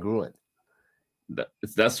 That's congruent.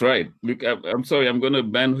 That's right. Look, I'm sorry, I'm going to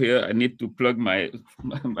ban here. I need to plug my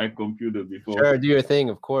computer before. Sure, do your thing,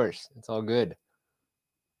 of course. It's all good.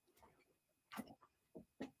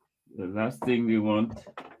 The last thing we want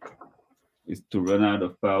is to run out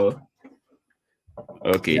of power.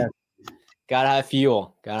 Okay. Yeah. Gotta have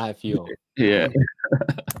fuel. Yeah.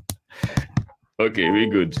 Okay, we're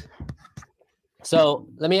good. So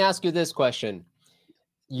let me ask you this question.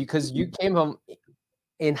 Because you came from,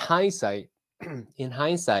 in hindsight,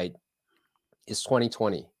 it's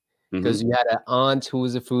 2020. Because you had an aunt who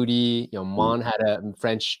was a foodie, your mom had a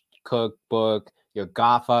French cookbook, your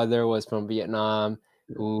godfather was from Vietnam,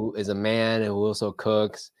 who is a man and who also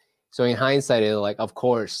cooks. So in hindsight, it's like, of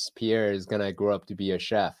course, Pierre is gonna grow up to be a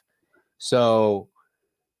chef. But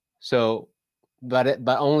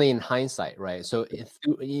only in hindsight, right? So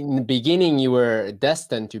in the beginning, you were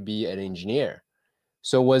destined to be an engineer.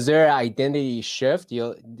 So was there an identity shift?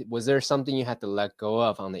 Was there something you had to let go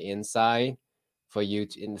of on the inside for you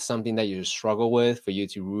in something that you struggle with, for you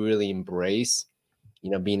to really embrace,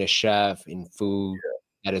 being a chef in food,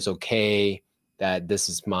 that is okay, that this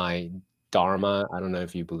is my dharma? I don't know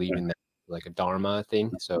if you believe in that, like a dharma thing.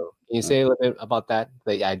 So can you say a little bit about that,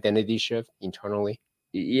 the identity shift internally?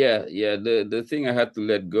 Yeah. The thing I had to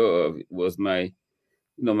let go of was my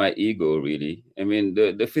ego, really. I mean,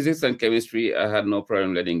 the physics and chemistry, I had no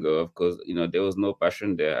problem letting go of, because, there was no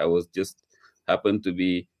passion there. I was just happened to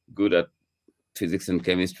be good at physics and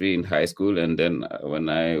chemistry in high school. And then when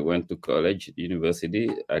I went to college, university,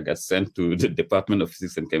 I got sent to the Department of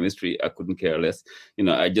Physics and Chemistry. I couldn't care less.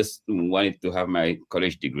 I just wanted to have my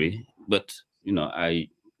college degree. But,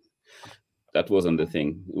 that wasn't the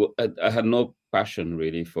thing. I had no passion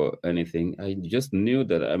really for anything. I just knew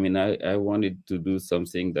that, I wanted to do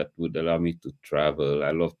something that would allow me to travel.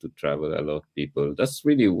 I love to travel. I love people. That's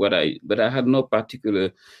really but I had no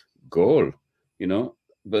particular goal,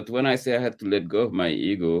 But when I say I had to let go of my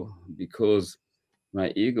ego, because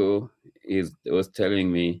my ego was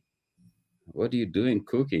telling me, what are you doing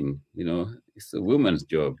cooking? It's a woman's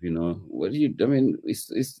job, What do you,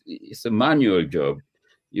 it's a manual job.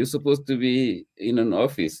 You're supposed to be in an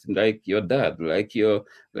office like your dad,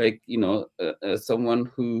 someone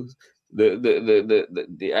who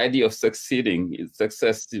the idea of success,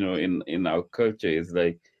 in our culture is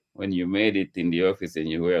like when you made it in the office and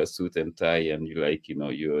you wear a suit and tie and you're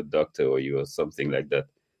a doctor or you're something like that,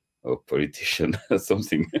 or politician or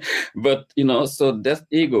something. But so that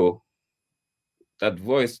ego, that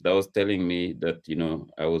voice that was telling me that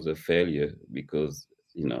I was a failure because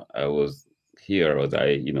I was here, was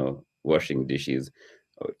I washing dishes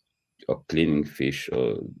or cleaning fish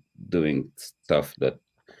or doing stuff that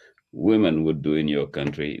women would do in your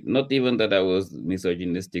country. Not even that I was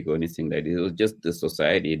misogynistic or anything like that. It was just the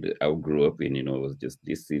society that I grew up in. It was just,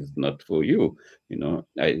 this is not for you.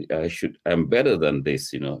 I'm better than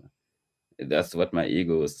this. That's what my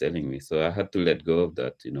ego was telling me. So I had to let go of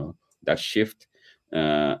that. That shift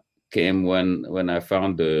came when I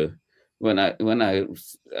found I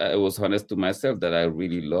was honest to myself that I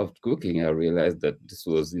really loved cooking. I realized that this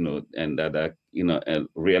was, and that and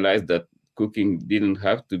realized that cooking didn't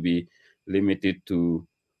have to be limited to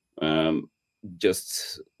um,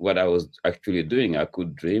 just what I was actually doing. I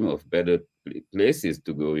could dream of better places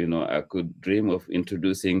to go. I could dream of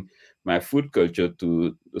introducing my food culture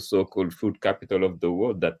to the so-called food capital of the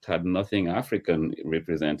world that had nothing African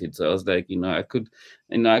represented. So I was like, I could,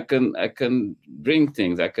 I can bring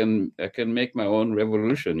things. I can make my own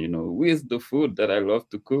revolution, with the food that I love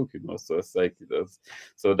to cook, So it's like,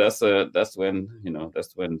 so that's when,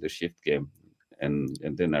 that's when the shift came, and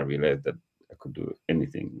then I realized that I could do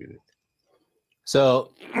anything with it. So,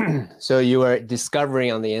 so you were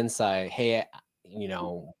discovering on the inside, hey,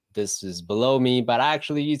 this is below me, but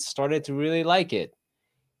actually you started to really like it.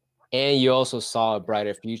 And you also saw a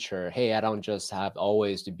brighter future. Hey, I don't just have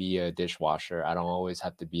always to be a dishwasher. I don't always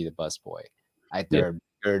have to be the busboy. There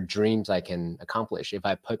are dreams I can accomplish if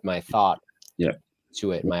I put my thought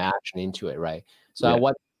to it, my action into it, right? So at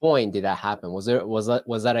what point did that happen? Was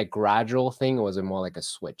that a gradual thing, or was it more like a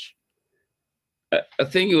switch? I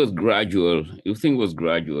think it was gradual.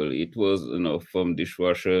 It was, from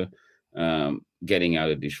dishwasher, getting out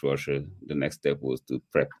of dishwasher. The next step was to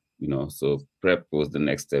prep, so prep was the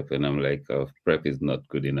next step. And I'm like, prep is not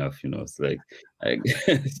good enough. It's like, I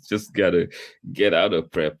just got to get out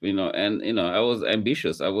of prep, and, I was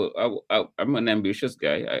ambitious. I'm an ambitious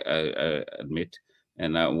guy, I admit.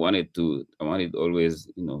 And I wanted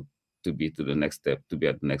always, to be to the next step, to be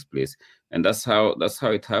at the next place. And that's how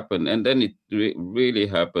it happened. And then it really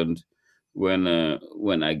happened when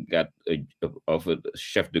I got offered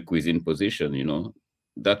chef de cuisine position.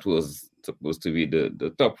 That was supposed to be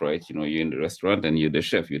the top, right? You're in the restaurant and you're the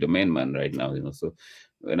chef, you're the main man right now, So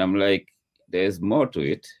when I'm like, there's more to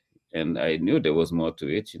it, and I knew there was more to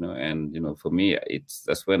it, and for me,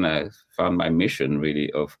 that's when I found my mission,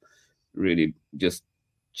 really, of really just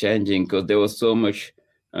changing, because there was so much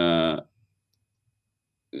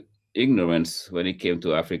ignorance when it came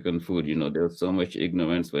to African food. There was so much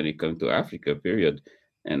ignorance when it came to Africa, period.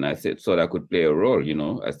 And I thought I could play a role.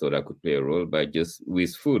 I thought I could play a role by just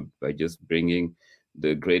bringing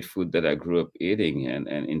the great food that I grew up eating and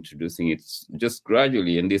introducing it just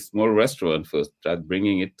gradually in this small restaurant first, start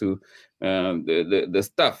bringing it to the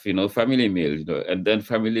staff, family meal, and then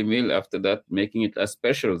family meal after that, making it as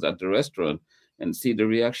specials at the restaurant, and see the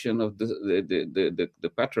reaction of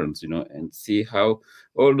the patrons, and see how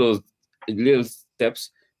all those little steps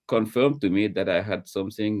confirmed to me that I had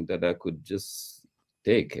something that I could just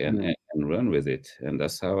take and run with it. And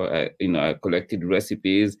that's how I collected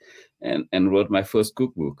recipes and wrote my first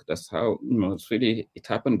cookbook. That's how, it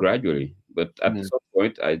happened gradually. But at some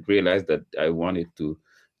point, I realized that I wanted to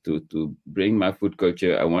bring my food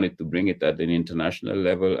culture. I wanted to bring it at an international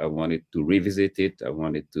level. I wanted to revisit it. I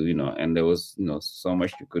wanted to, and there was, so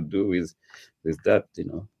much you could do with that,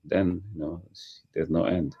 then, there's no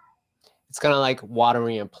end. It's kind of like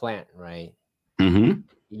watering a plant, right? Mm-hmm.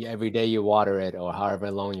 Every day you water it, or however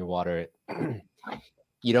long you water it.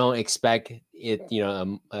 You don't expect it,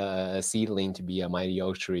 a seedling to be a mighty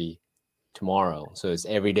oak tree tomorrow. So it's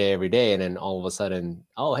every day, and then all of a sudden,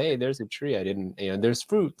 oh, hey, there's a tree. I didn't, there's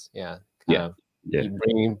fruit. You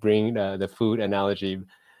bring the food analogy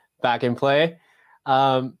back in play.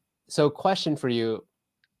 So question for you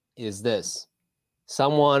is this: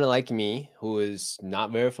 someone like me who is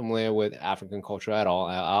not very familiar with African culture at all,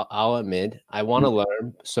 I'll admit, I want to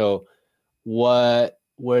learn. So where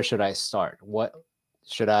should I start? What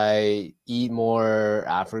should I eat more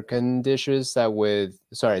African dishes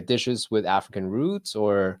dishes with African roots,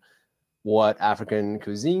 or what African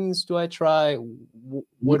cuisines do I try?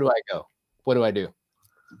 Where do I go? What do I do?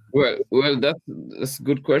 Well, that's a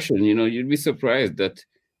good question. You'd be surprised that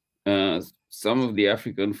some of the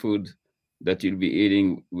African food that you'll be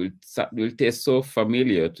eating will taste so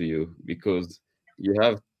familiar to you because you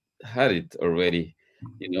have had it already.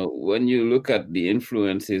 When you look at the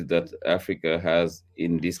influences that Africa has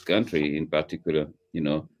in this country in particular,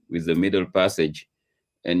 with the Middle Passage,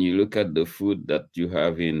 and you look at the food that you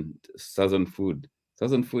have in Southern food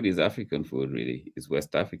is African food, really. It's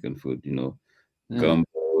West African food, gumbo,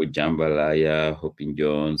 jambalaya, Hopping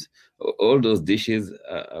Jones, all those dishes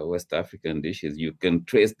are West African dishes. You can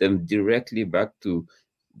trace them directly back to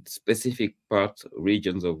specific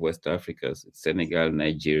regions of West Africa, Senegal,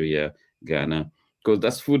 Nigeria, Ghana, because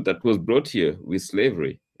that's food that was brought here with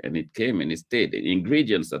slavery. and it came and it stayed. The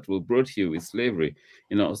ingredients that were brought here with slavery,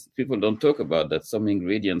 people don't talk about that. Some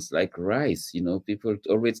ingredients like rice, people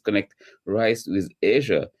always connect rice with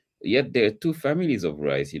Asia. Yet there are two families of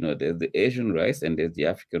rice. There's the Asian rice and there's the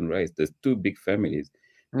African rice. There's two big families.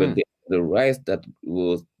 But the rice that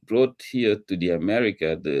was brought here to the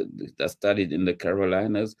America, that started in the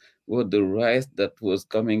Carolinas, was the rice that was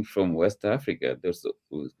coming from West Africa. There's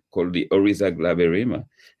called the Oryza glaberrima.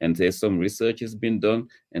 And there's some research has been done.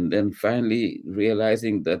 And then finally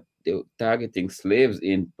realizing that they were targeting slaves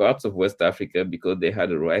in parts of West Africa because they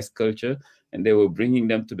had a rice culture, and they were bringing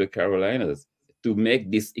them to the Carolinas to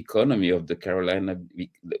make this economy of the Carolina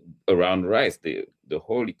around rice. The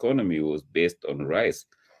whole economy was based on rice.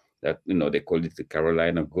 That they called it the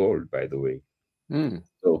Carolina gold, by the way.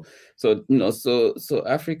 So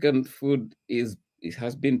African food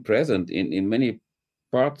has been present in many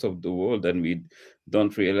parts of the world, and we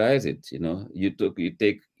don't realize it. You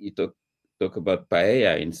talk about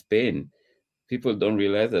paella in Spain. People don't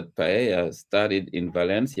realize that paella started in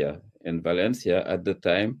Valencia, and Valencia at the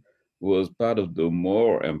time was part of the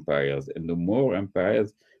Moor empires, and the Moor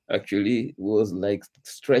empires actually was like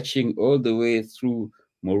stretching all the way through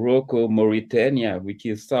Morocco, Mauritania, which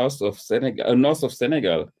is south of Senegal, north of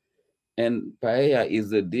Senegal. And paella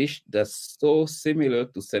is a dish that's so similar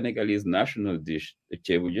to Senegalese national dish, the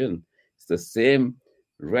cebujan. It's the same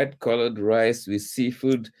red-colored rice with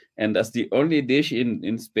seafood, and that's the only dish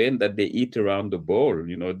in Spain that they eat around the bowl.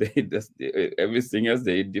 Everything else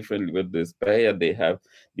they eat differently. But the paella, they have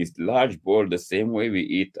this large bowl, the same way we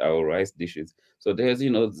eat our rice dishes. So there's,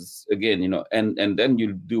 again, and then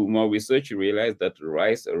you do more research, you realize that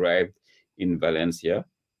rice arrived in Valencia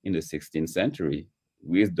in the 16th century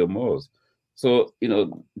with the Moors. So,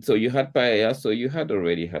 so you had paella, so you had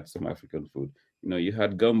already had some African food. You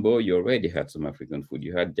had gumbo, you already had some African food.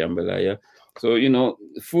 You had jambalaya. So,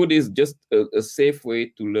 food is just a safe way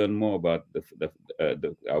to learn more about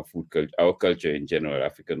our food culture, our culture in general,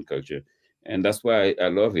 African culture. And that's why I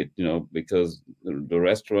love it, because the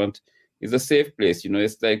restaurant is a safe place.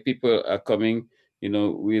 It's like people are coming,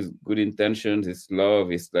 with good intentions. It's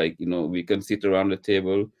love. It's like, we can sit around the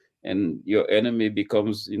table, and your enemy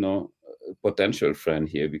becomes, a potential friend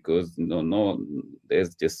here, because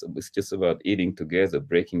it's just about eating together,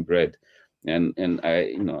 breaking bread. And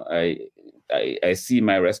I see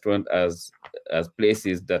my restaurant as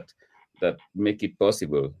places that make it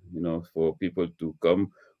possible, for people to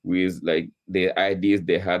come with like the ideas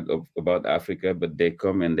they had about Africa, but they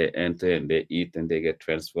come and they enter and they eat and they get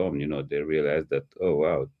transformed. They realize that, oh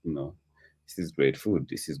wow, this is great food.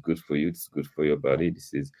 This is good for you. This is good for your body.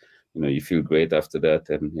 This is, you feel great after that,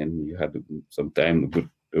 and you had some time,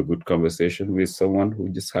 a good conversation with someone who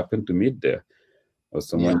just happened to meet there, or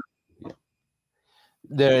someone. Yeah.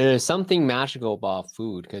 There is something magical about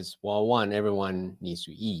food because, well, one, everyone needs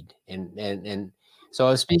to eat, and so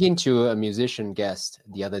I was speaking to a musician guest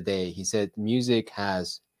the other day. He said music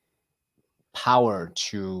has power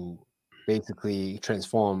to basically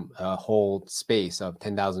transform a whole space of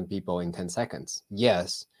 10,000 people in 10 seconds.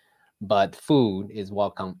 Yes, but food is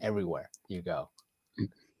welcome everywhere you go.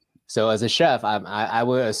 So as a chef, I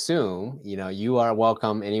would assume, you are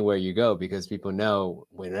welcome anywhere you go, because people know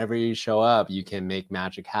whenever you show up, you can make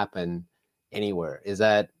magic happen anywhere.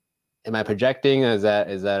 Am I projecting? Is that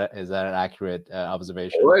an accurate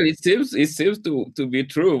observation? Well, it seems to be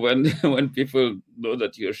true when people know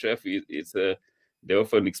that you're a chef. They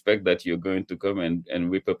often expect that you're going to come and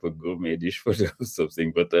whip up a gourmet dish for them or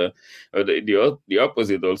something. But the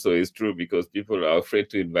opposite also is true, because people are afraid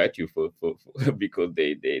to invite you for because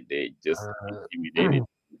they just intimidated.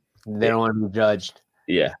 They don't want to be judged.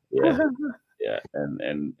 Yeah.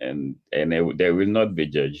 And they will not be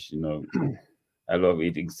judged. I love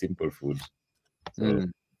eating simple food. So.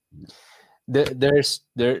 There's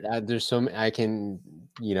so many, I can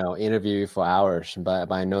interview you for hours,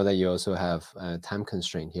 but I know that you also have a time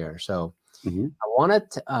constraint here. So I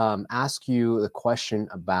wanted to ask you a question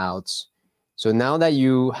about, so now that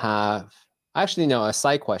you have, actually no, a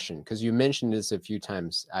side question, because you mentioned this a few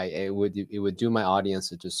times. It would do my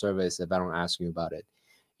audience a disservice if I don't ask you about it.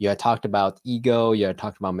 You had talked about ego, you had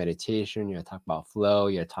talked about meditation, you had talked about flow,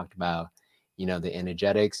 you had talked about the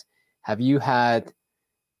energetics. Have you had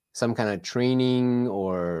some kind of training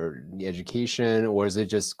or education, or is it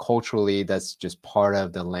just culturally that's just part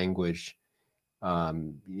of the language, how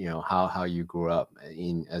you grew up,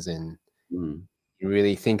 you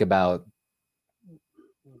really think about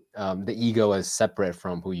the ego as separate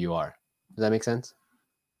from who you are? Does that make sense?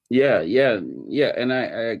 Yeah. And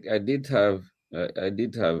I did have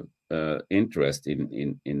interest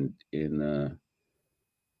in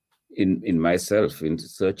in myself, in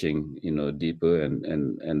searching, deeper,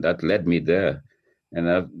 and that led me there. And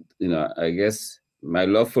I guess my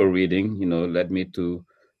love for reading, led me to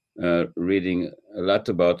reading a lot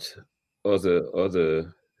about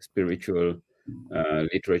other spiritual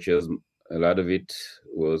literatures. A lot of it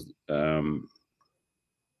was,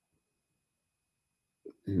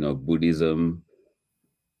 Buddhism,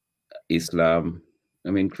 Islam,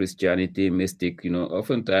 Christianity, mystic.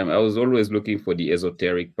 Oftentimes I was always looking for the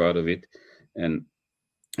esoteric part of it, and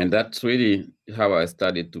that's really how I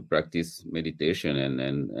started to practice meditation,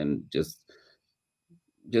 and just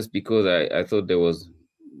because I thought there was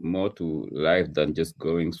more to life than just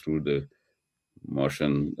going through the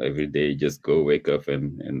motion every day. Just go, wake up,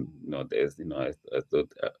 and there's I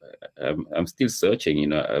thought I'm still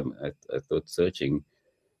searching. I thought searching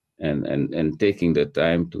and taking the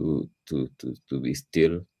time to be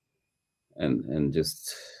still and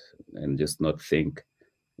just not think,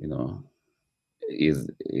 is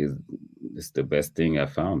the best thing I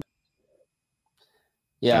found.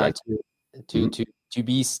 Yeah, like, to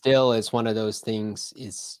be still is one of those things.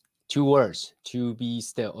 Is 2 words, to be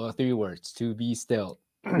still, or 3 words, to be still.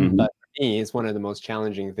 Mhm. But for me, it's one of the most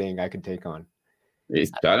challenging thing I could take on.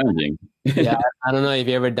 It's challenging. Yeah, I don't know if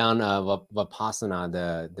you ever done Vipassana,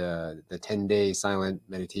 the 10-day silent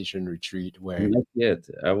meditation retreat where. Not yet.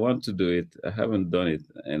 I want to do it. I haven't done it,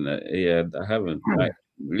 and yeah, I haven't.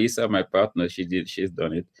 Lisa, my partner, she's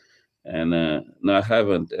done it, and no, I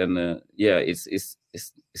haven't. And yeah, it's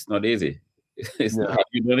not easy. No. Have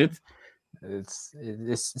you done it?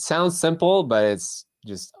 It sounds simple, but it's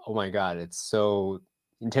just, oh my God, it's so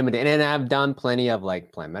intimidating. And I've done plenty of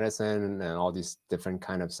like plant medicine and all these different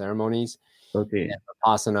kind of ceremonies. Okay. And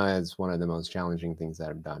Vipassana is one of the most challenging things that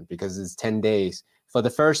I've done because it's 10 days. For the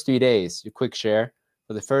first 3 days, a quick share,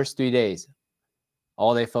 for the first 3 days,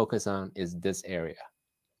 all they focus on is this area.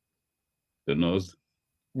 The nose?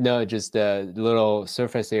 No, just the little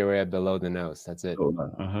surface area below the nose. That's it.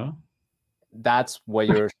 Oh, that's what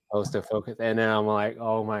you're supposed to focus. And then I'm like,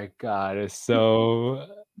 oh my God, it's so.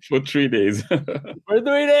 For 3 days. For 3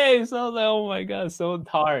 days. I was like, oh my God, so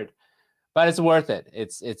hard. But it's worth it.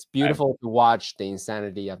 It's beautiful to watch the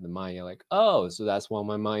insanity of the mind. You're like, oh, so that's what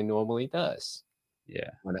my mind normally does. Yeah.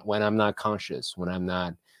 When I'm not conscious, when I'm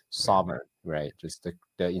not sovereign, right? Just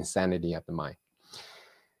the insanity of the mind.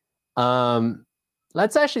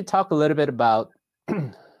 Let's actually talk a little bit about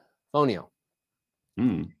Fonio.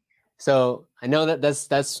 So I know that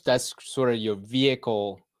that's sort of your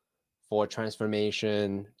vehicle for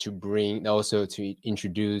transformation, to bring, also to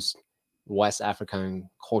introduce West African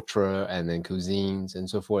culture and then cuisines and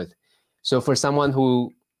so forth. So for someone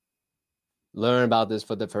who learn about this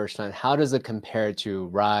for the first time, how does it compare to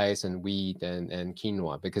rice and wheat and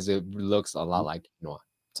quinoa? Because it looks a lot like quinoa.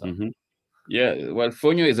 So. Yeah, well,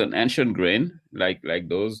 fonio is an ancient grain like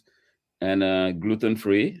those, and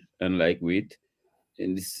gluten-free, unlike wheat.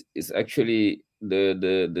 And this is actually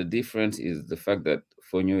the difference is the fact that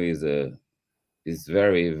fonio is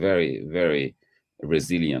very, very, very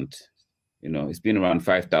resilient. It's been around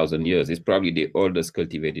 5,000 years. It's probably the oldest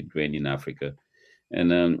cultivated grain in Africa,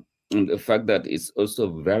 and the fact that it's also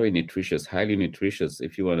very nutritious, highly nutritious.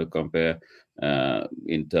 If you want to compare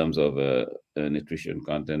in terms of nutrition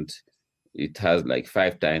content, it has like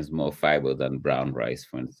 5 times more fiber than brown rice,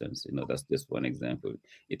 for instance. That's just one example.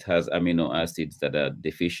 It has amino acids that are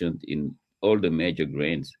deficient in all the major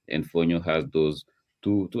grains, and fonio has those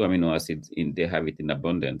two amino acids they have it in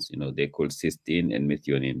abundance. They're called cysteine and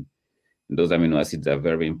methionine. And those amino acids are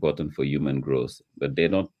very important for human growth, but they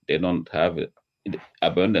don't have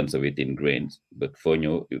abundance of it in grains, but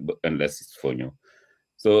fonio, unless it's fonio.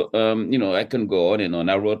 So, I can go on and on.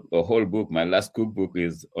 I wrote a whole book. My last cookbook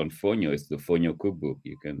is on fonio. It's the fonio cookbook.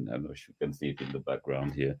 I don't know if you can see it in the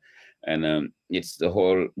background here. And it's the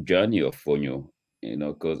whole journey of fonio,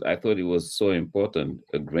 because I thought it was so important,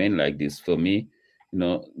 a grain like this for me,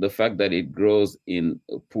 the fact that it grows in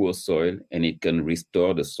poor soil and it can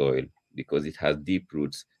restore the soil because it has deep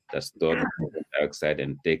roots that store the carbon dioxide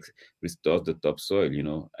and restores the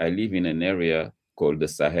topsoil. I live in an area called the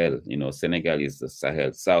Sahel. Senegal is the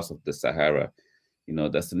Sahel, south of the Sahara.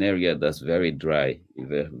 That's an area that's very dry,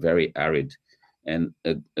 very arid, and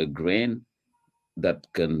a grain that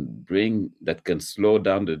can slow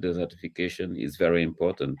down the desertification is very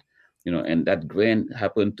important. And that grain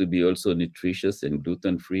happened to be also nutritious and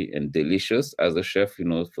gluten-free and delicious. As a chef,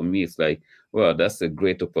 for me, it's like, well, that's a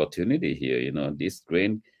great opportunity here. This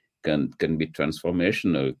grain can be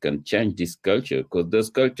transformational, can change this culture, because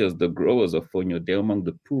those cultures, the growers of fonio, they're among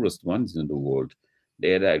the poorest ones in the world.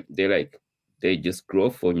 They just grow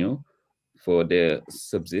fonio for their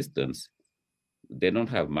subsistence. they don't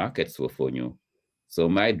have markets for fonio. So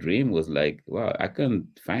my dream was like, wow, I can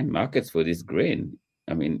find markets for this grain.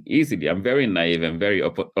 I mean, easily. I'm very naive and very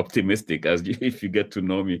optimistic. If you get to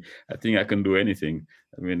know me, I think I can do anything.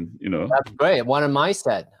 I mean, That's great. One of my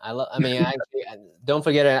set. I mean, actually, don't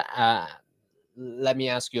forget. Let me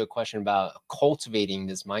ask you a question about cultivating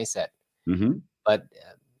this mindset. Mm-hmm. But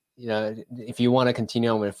if you want to continue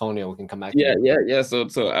on with fonio, we can come back. Yeah.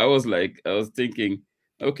 So I was thinking,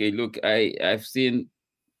 okay, look, I've seen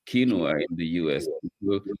quinoa in the U.S.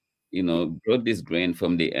 People, brought this grain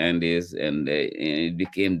from the Andes, and it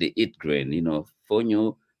became the it grain.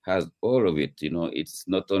 Fonio has all of it. It's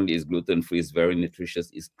not only is gluten-free, it's very nutritious,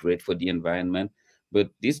 it's great for the environment. But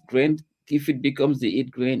this grain, if it becomes the it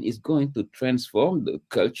grain, is going to transform the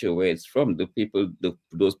culture where it's from. The people,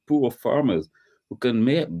 those poor farmers who can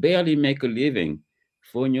barely make a living,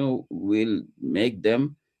 fonio will make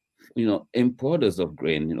them, importers of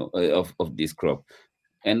grain, of this crop.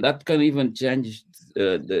 And that can even change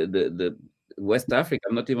the West Africa.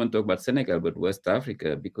 I'm not even talking about Senegal, but West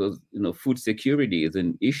Africa, because food security is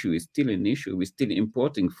an issue. It's still an issue. We're still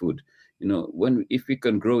importing food. If we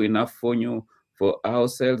can grow enough fonio for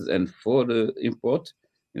ourselves and for the import,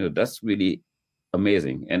 that's really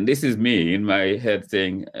amazing. And this is me in my head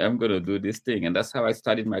saying, I'm going to do this thing. And that's how I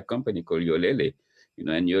started my company called Yolele.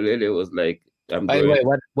 And Yolele was like, By the way,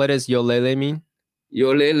 what does Yolele mean?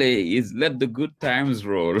 Yolele is let the good times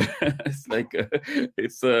roll. It's like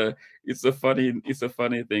it's a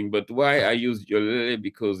funny thing. But why I use Yolele?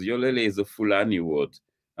 Because Yolele is a Fulani word.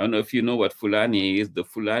 I don't know if you know what Fulani is. The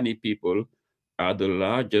Fulani people are the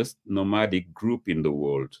largest nomadic group in the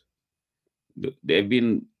world. They've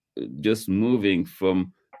been just moving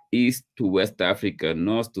from east to West Africa,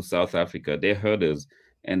 north to South Africa. They're herders.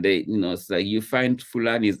 And it's like you find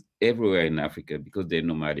Fulanis everywhere in Africa because they're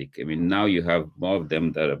nomadic. I mean, now you have more of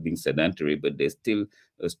them that are being sedentary, but they're still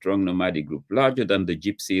a strong nomadic group, larger than the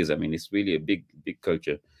Gypsies. I mean, it's really a big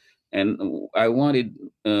culture. And I wanted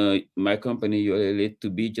my company, Yolele, to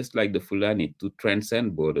be just like the Fulani, to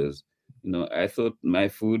transcend borders. I thought my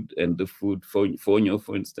food and the food for fonio,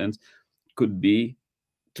 for instance, could be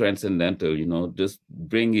transcendental, just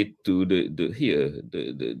bring it to the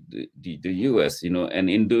US, and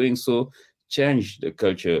in doing so, change the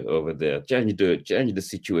culture over there, change the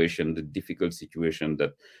situation, the difficult situation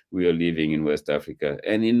that we are living in West Africa,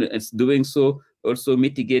 and in it's doing so also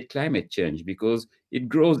mitigate climate change, because it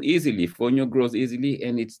grows easily. Fonio grows easily,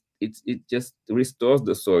 and it just restores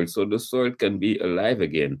the soil, so the soil can be alive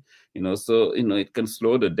again. So it can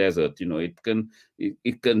slow the desert.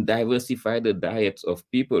 It can diversify the diets of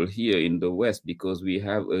people here in the West, because we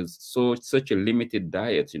have such a limited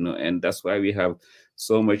diet. And that's why we have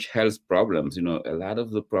so much health problems. A lot of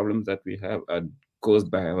the problems that we have are caused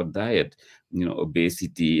by our diet.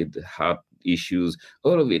 Obesity, the heart issues,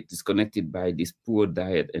 all of it is connected by this poor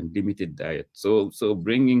diet and limited diet. So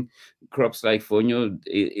bringing crops like fonio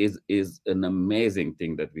is an amazing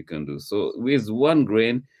thing that we can do. So with one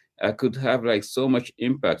grain, I could have like so much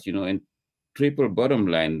impact, and triple bottom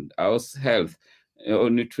line, our health, our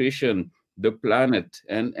nutrition, the planet,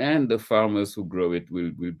 and the farmers who grow it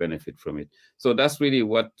will benefit from it. So that's really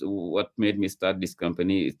what made me start this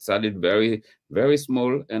company. It started very, very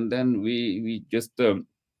small, and then we just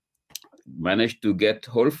managed to get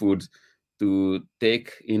Whole Foods to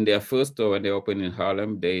take in their first store when they opened in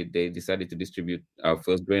Harlem. They decided to distribute our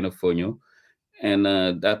first grain of fonio, and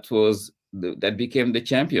that became the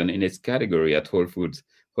champion in its category at Whole Foods.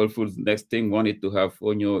 Whole Foods next thing wanted to have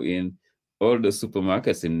fonio in all the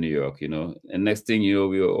supermarkets in New York, and next thing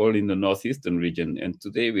we were all in the northeastern region, and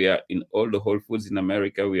today we are in all the Whole Foods in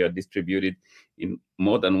America. We are distributed in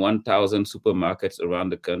more than 1,000 supermarkets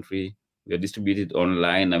around the country. We are distributed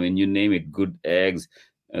online. I mean, you name it, Good Eggs,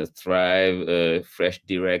 Thrive, Fresh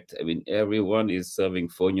Direct. I mean, everyone is serving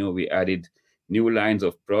fonio. We added new lines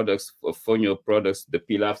of products, of fonio products, the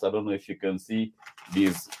pilafs. I don't know if you can see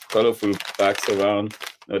these colorful packs around.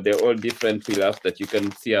 They're all different pilafs that you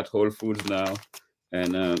can see at Whole Foods now.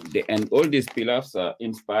 And all these pilafs are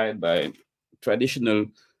inspired by traditional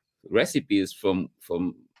recipes from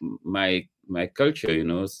my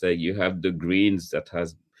culture. So you have the greens that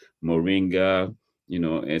has moringa.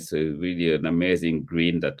 It's really an amazing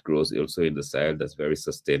green that grows also in the soil, that's very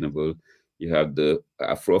sustainable. You have the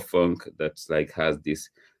Afro-Funk that's like has this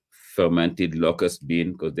fermented locust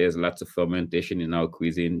bean, because there's lots of fermentation in our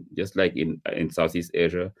cuisine, just like in Southeast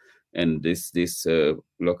Asia. And this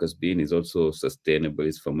locust bean is also sustainable.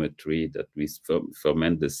 It's from a tree that we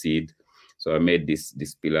ferment the seed. So I made this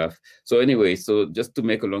pilaf. So anyway, so just to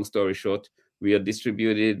make a long story short, we are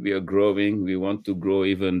distributed, we are growing. We want to grow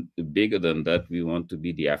even bigger than that. We want to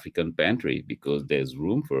be the African pantry because there's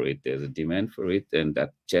room for it. There's a demand for it, and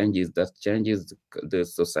that changes the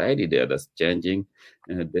society there. That's changing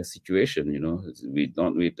the situation.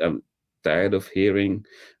 I'm tired of hearing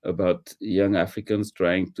about young Africans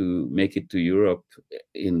trying to make it to Europe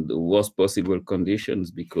in the worst possible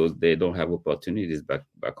conditions because they don't have opportunities back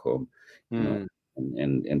home.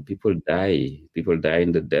 And people die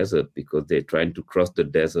in the desert because they're trying to cross the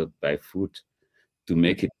desert by foot to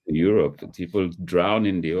make it to Europe. People drown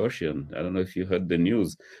in the ocean. I don't know if you heard the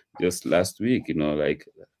news just last week, like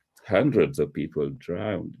hundreds of people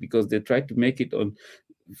drowned because they tried to make it on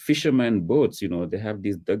fishermen boats. They have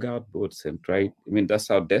these dugout boats and that's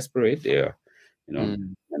how desperate they are,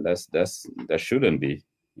 and that shouldn't be,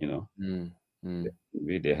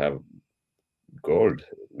 They have gold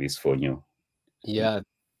with Fonio. Yeah.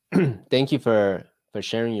 Thank you for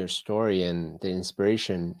sharing your story and the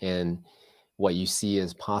inspiration and what you see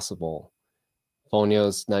as possible.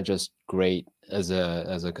 Fonio's not just great as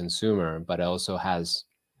a consumer, but it also has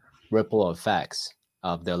ripple effects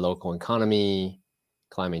of the local economy,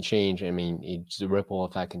 climate change. I mean, the ripple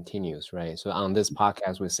effect continues, right? So on this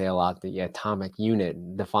podcast, we say a lot the atomic unit,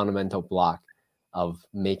 the fundamental block of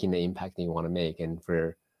making the impact that you want to make. And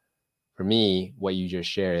for me, what you just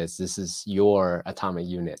shared is this is your atomic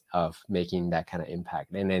unit of making that kind of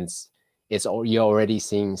impact. And you're already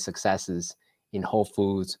seeing successes in Whole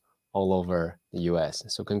Foods all over the US.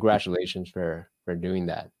 So congratulations for doing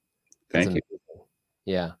that. Thank you.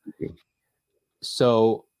 Yeah. Thank you.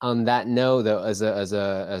 So on that note, though, as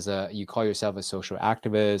a you call yourself a social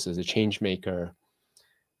activist, as a change maker,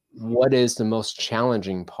 what is the most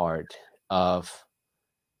challenging part of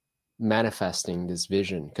manifesting this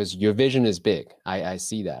vision? Because your vision is big. I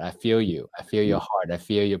see that. I feel you. I feel your heart. I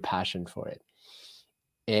feel your passion for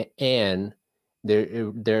it. And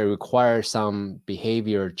there requires some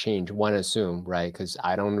behavior change, one assume, right? Because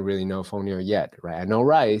I don't really know Fonio yet, right? I know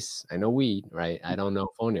rice, I know wheat, right? I don't know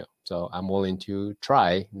Fonio. So I'm willing to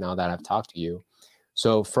try now that I've talked to you.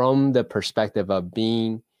 So from the perspective of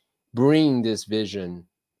bringing this vision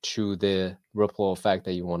to the ripple effect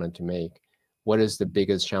that you wanted to make, what is the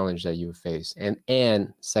biggest challenge that you face?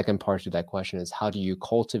 And second part to that question is, how do you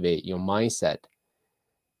cultivate your mindset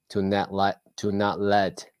to not let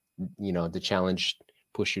the challenge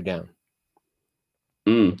push you down?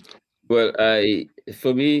 Well,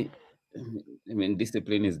 for me, I mean,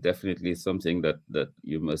 discipline is definitely something that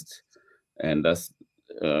you must, and that's,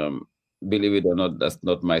 believe it or not, that's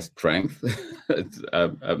not my strength.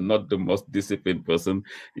 I'm not the most disciplined person.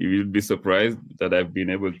 You will be surprised that I've been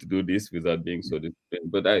able to do this without being so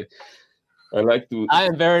disciplined. But I like to. I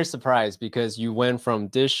am very surprised because you went from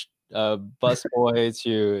dish busboy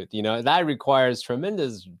to, that requires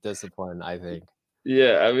tremendous discipline, I think.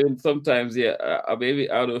 Yeah, I mean, sometimes,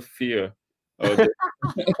 maybe out of fear, or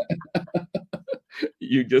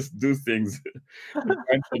you just do things. You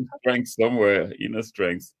find some strength somewhere, inner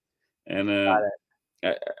strength, and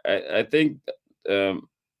I think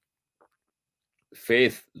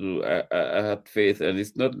faith. I had faith, and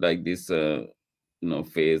it's not like this,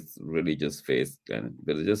 faith, religious faith,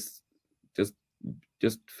 but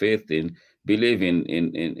just faith in believing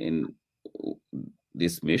in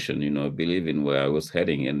this mission, believe in where I was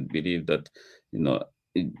heading, and believe that,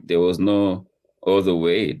 there was no other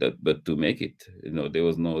way but to make it. There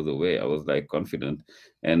was no other way. I was like confident.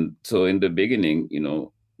 And so in the beginning,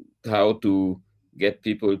 how to get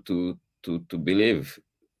people to believe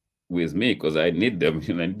with me, because I need them,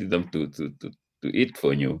 I need them to eat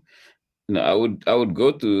Fonio. I would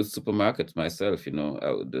go to supermarkets myself.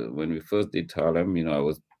 When we first did Harlem,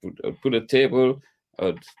 I'd put a table, I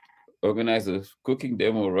would organize a cooking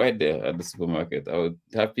demo right there at the supermarket. I would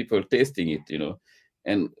have people tasting it,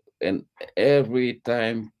 and every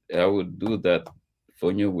time I would do that,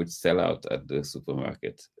 Fonio would sell out at the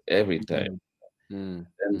supermarket every time. And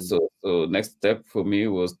so next step for me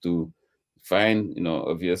was to find,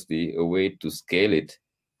 obviously a way to scale it,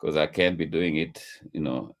 because I can't be doing it, in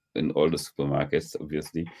all the supermarkets,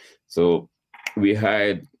 obviously. So we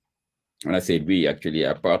hired, and I said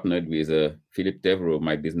I partnered with Philippe Tevreau,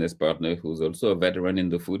 my business partner, who's also a veteran in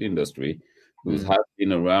the food industry, who's has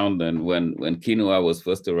been around, and when quinoa was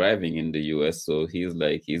first arriving in the US, so he's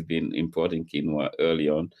been importing quinoa early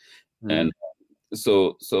on. And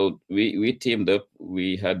so we teamed up.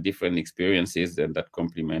 We had different experiences, and that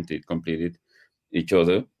completed each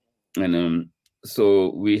other. And so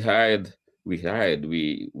we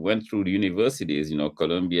went through the universities,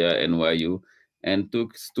 Columbia, NYU, and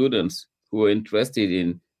took students who were interested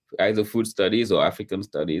in either food studies or African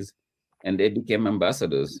studies, and they became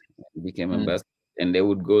ambassadors. And they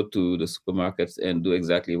would go to the supermarkets and do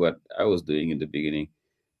exactly what I was doing in the beginning.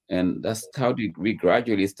 And that's how we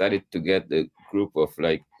gradually started to get the group of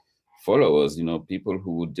like followers, people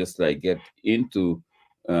who would just like get into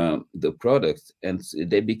the products, and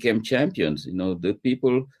they became champions. The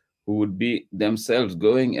people who would be themselves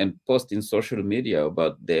going and post in social media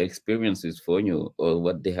about their experience with fonio or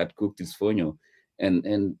what they had cooked with fonio.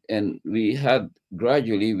 And we had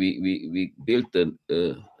gradually we built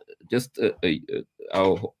just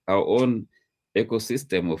our own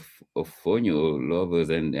ecosystem of fonio lovers,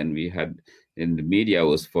 and we had, and the media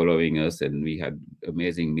was following us, and we had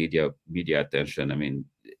amazing media attention. I mean,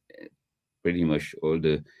 pretty much all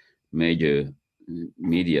the major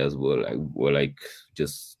medias were like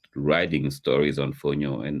just writing stories on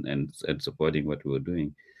fonio and supporting what we were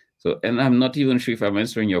doing. So, and I'm not even sure if I'm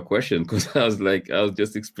answering your question, because I was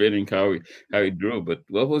just explaining how it grew. But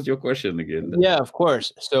what was your question again? Yeah, of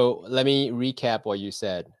course. So let me recap what you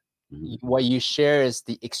said. What you share is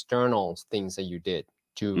the external things that you did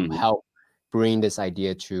to help bring this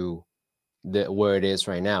idea to where it is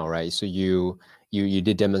right now, right? So you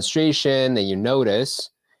did demonstration, and you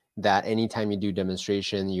notice that anytime you do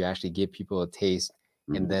demonstration, you actually give people a taste,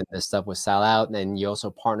 and then the stuff will sell out. And you also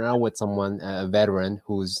partner up with someone, a veteran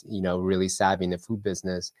who's really savvy in the food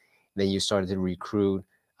business. Then you started to recruit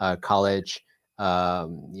college,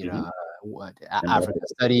 African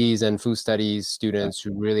studies and food studies students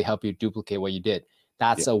who really help you duplicate what you did.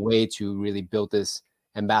 That's a way to really build this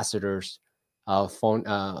ambassadors,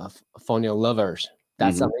 fonio lovers.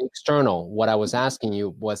 That's something external. What I was asking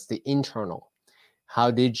you was the internal.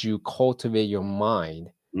 How did you cultivate your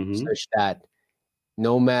mind such that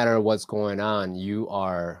no matter what's going on, you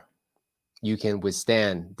can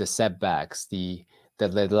withstand the setbacks, the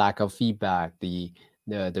lack of feedback, the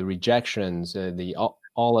rejections,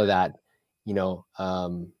 all of that,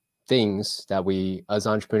 things that we as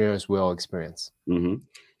entrepreneurs will experience.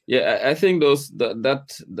 Yeah, I think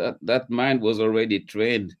that mind was already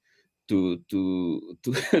trained to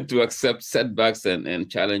accept setbacks and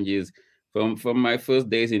challenges from my first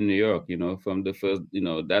days in New York. From the first,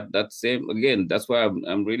 that same, again, that's why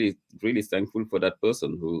I'm really really thankful for that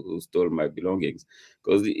person who stole my belongings,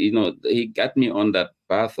 because he got me on that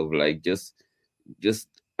path of like just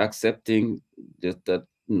accepting just that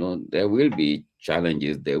there will be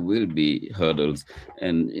challenges, there will be hurdles,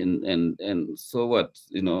 and so what,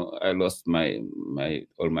 I lost my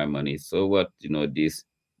all my money, so what, this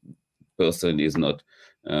person is not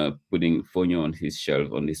putting fonio on his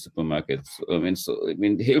shelf on his supermarkets. I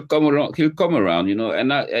mean he'll come around,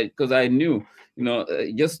 and because I knew,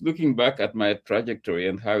 just looking back at my trajectory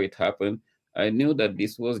and how it happened, I knew that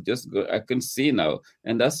this was just good. I can see now,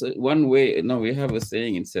 and that's one way. We have a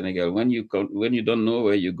saying in Senegal: when you don't know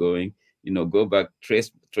where you're going, go back,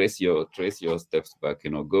 trace your steps back.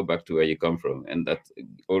 Go back to where you come from, and that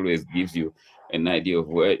always gives you an idea of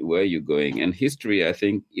where you're going. And history, I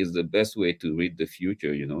think, is the best way to read the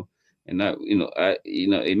future. And now,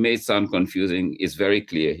 it may sound confusing. It's very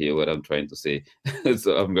clear here what I'm trying to say,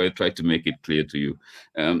 so I'm going to try to make it clear to you.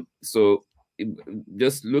 So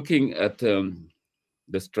just looking at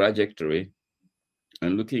this trajectory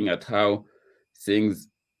and looking at how things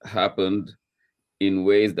happened in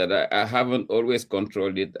ways that I haven't always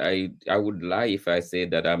controlled it. I would lie if I say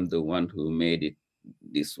that I'm the one who made it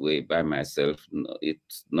this way by myself. No,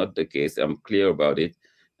 it's not the case. I'm clear about it.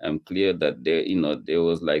 I'm clear that there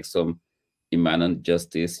was like some immanent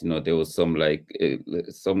justice. There was some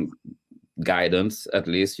some guidance, at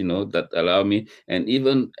least, that allow me. And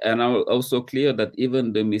I'm also clear that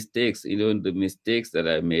even the mistakes, the mistakes that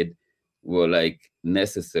I made were like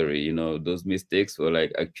necessary. Those mistakes were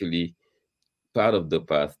like actually part of the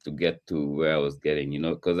path to get to where I was getting,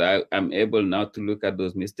 because I'm able now to look at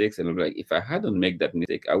those mistakes and I'm like, if I hadn't made that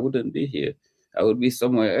mistake, I wouldn't be here. I would be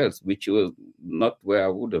somewhere else, which was not where I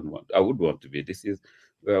would want to be. This is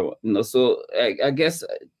where, so I guess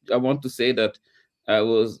I want to say that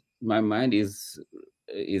my mind is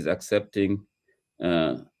accepting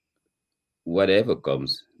whatever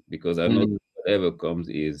comes, because I know whatever comes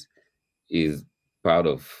is part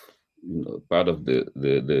of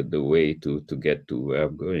the way to get to where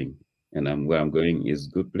I'm going. And where I'm going is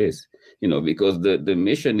good place, because the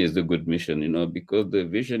mission is a good mission, because the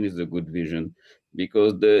vision is a good vision,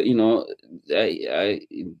 because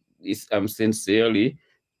I'm sincerely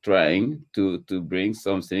trying to bring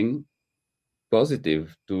something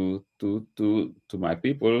positive to my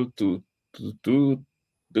people, to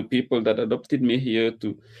the people that adopted me here.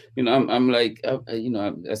 To I'm like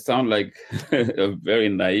I sound like very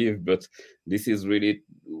naive, but this is really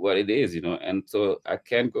what it is, and so I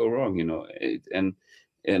can't go wrong, and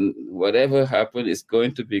whatever happens, it's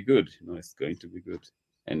going to be good, it's going to be good.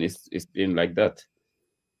 And it's been like that.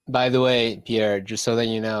 By the way, Pierre, just so that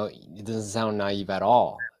you know, it doesn't sound naive at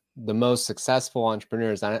all. The most successful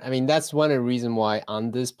entrepreneurs, I mean, that's one of the reasons why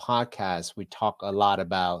on this podcast, we talk a lot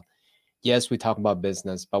about, yes, we talk about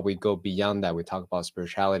business, but we go beyond that. We talk about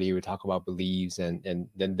spirituality, we talk about beliefs, and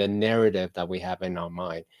the narrative that we have in our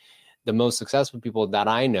mind. The most successful people that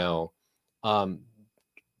I know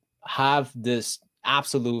have this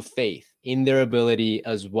absolute faith in their ability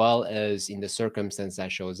as well as in the circumstance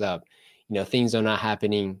that shows up. Things are not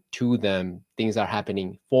happening to them, things are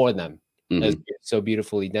happening for them, as so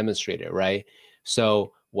beautifully demonstrated, right?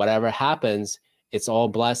 So whatever happens, it's all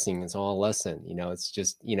blessing, it's all a lesson. It's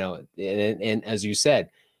just, and as you said,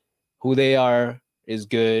 who they are is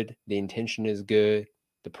good, the intention is good,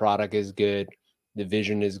 the product is good, the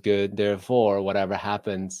vision is good, therefore whatever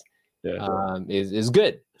happens is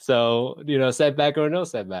good. So, setback or no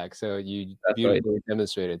setback. So you beautifully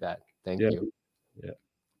demonstrated that. Thank you. Yeah.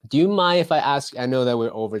 Do you mind if I ask, I know that we're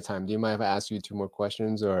over time, do you mind if I ask you 2 more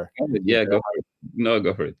questions, or? Yeah, go for it. No,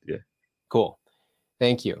 go for it. Yeah. Cool.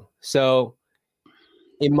 Thank you. So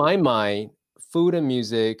in my mind, food and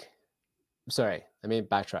music, sorry, let me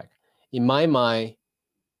backtrack. In my mind,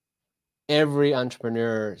 every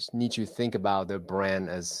entrepreneur needs to think about their brand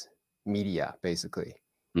as media, basically.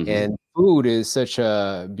 And food is such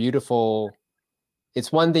a beautiful,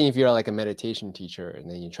 it's one thing if you're like a meditation teacher and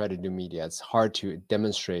then you try to do media, it's hard to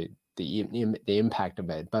demonstrate the impact of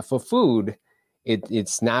it. But for food,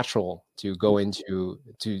 it's natural to go into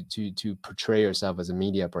to portray yourself as a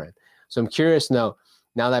media brand. So I'm curious now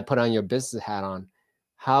that I put on your business hat on,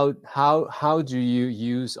 how do you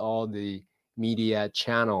use all the media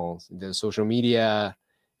channels, the social media,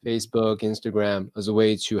 Facebook, Instagram, as a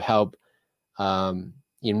way to help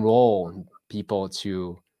enroll people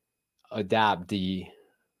to adapt the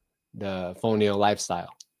Fonio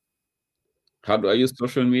lifestyle? How do I use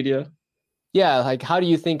social media? Yeah, like how do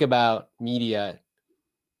you think about media,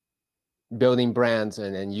 building brands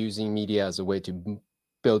and using media as a way to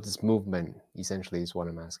build this movement, essentially, is what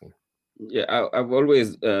I'm asking. Yeah, I've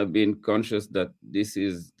always been conscious that this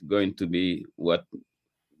is going to be what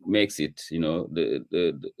makes it,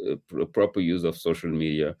 the proper use of social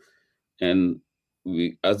media. And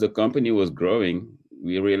we, as the company was growing,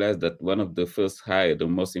 we realized that one of the first hire, the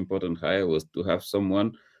most important hire, was to have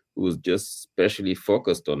someone who was just specially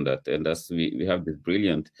focused on that. And that's we have this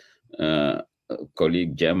brilliant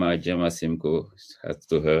colleague, Gemma Simko, has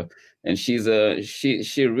to her, and she's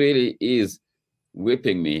she really is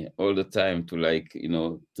whipping me all the time to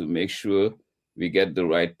to make sure we get the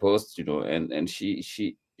right posts, and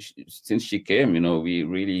she since she came, we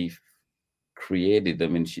really created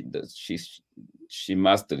them, and she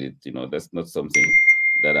mastered it. That's not something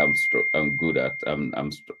that I'm good at.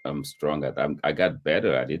 I'm strong at. I got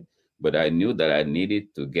better at it, but I knew that I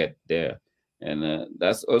needed to get there, and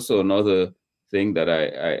that's also another thing that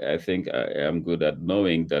I think I am good at,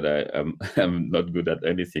 knowing that I'm not good at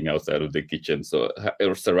anything outside of the kitchen. So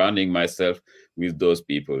surrounding myself with those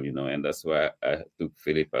people, and that's why I took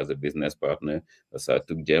Philip as a business partner. So I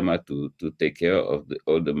took Gemma to take care of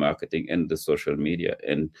all the marketing and the social media,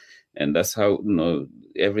 and that's how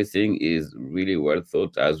everything is really well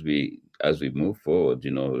thought as we move forward.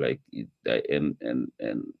 And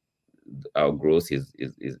our growth is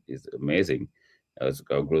amazing.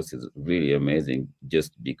 Our growth is really amazing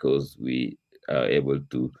just because we are able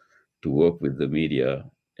to work with the media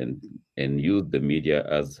and use the media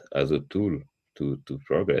as a tool to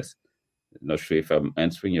progress. Not sure if I'm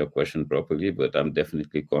answering your question properly, but I'm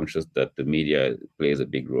definitely conscious that the media plays a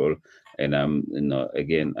big role. And I'm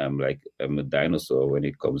a dinosaur when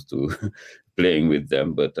it comes to playing with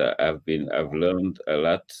them. But I've learned a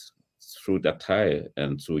lot through that hire,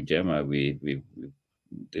 and through Gemma, we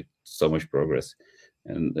did so much progress,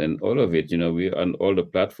 and all of it. We on all the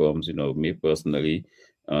platforms. Me personally,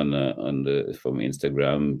 on from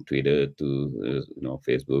Instagram, Twitter to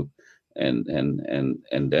Facebook, and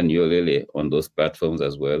then Yolele on those platforms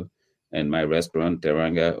as well, and my restaurant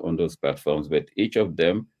Teranga on those platforms. But each of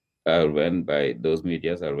them are run by those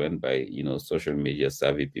medias are run by social media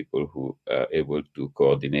savvy people who are able to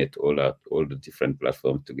coordinate all the different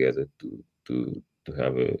platforms together to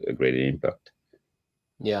have a great impact.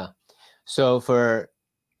 Yeah. So for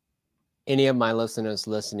any of my listeners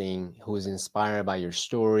listening who is inspired by your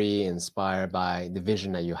story, inspired by the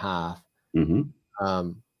vision that you have,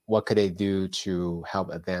 what could they do to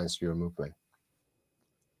help advance your movement?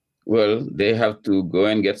 Well, they have to go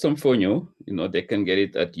and get some Fonio. They can get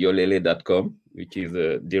it at yolele.com, which is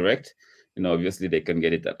direct. Obviously they can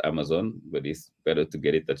get it at Amazon, but it's better to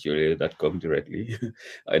get it at yourlele.com directly.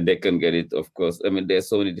 And they can get it, of course. I mean, there's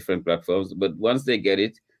so many different platforms, but once they get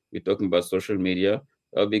it, we're talking about social media.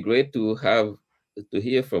 It'll be great to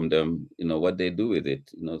hear from them, what they do with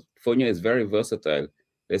it. Fonio is very versatile.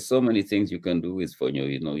 There's so many things you can do with Fonio.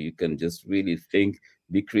 You can just really think,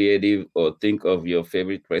 be creative, or think of your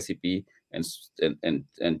favorite recipe and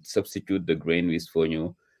substitute the grain with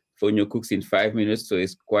Fonio. Fonio cooks in 5 minutes, so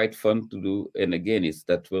it's quite fun to do. And again, it's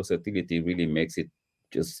that versatility really makes it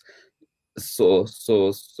just so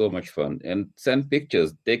much fun. And send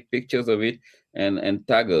pictures, take pictures of it, and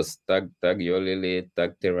tag us, tag Yourlele,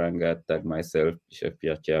 tag Teranga, tag myself, Chef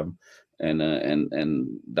Pierre Thiam, and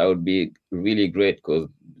that would be really great, because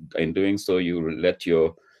in doing so you let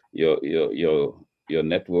your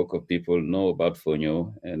network of people know about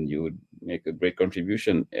Fonio, and you would make a great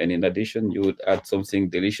contribution. And in addition, you would add something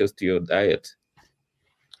delicious to your diet.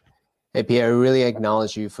 Hey, Pierre, I really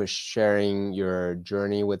acknowledge you for sharing your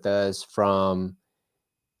journey with us, from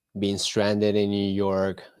being stranded in New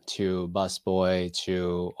York to busboy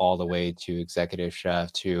to all the way to executive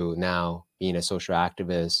chef to now being a social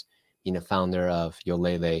activist, being a founder of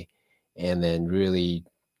Yourlele, and then really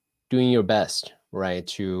doing your best, right,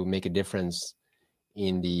 to make a difference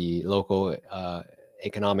in the local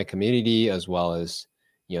economic community, as well as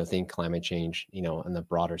think climate change, on the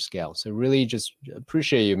broader scale. So really just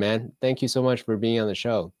appreciate you, man. Thank you so much for being on the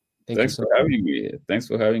show. Thanks for having me. Thanks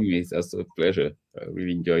for having me. That's a pleasure. I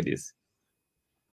really enjoyed this.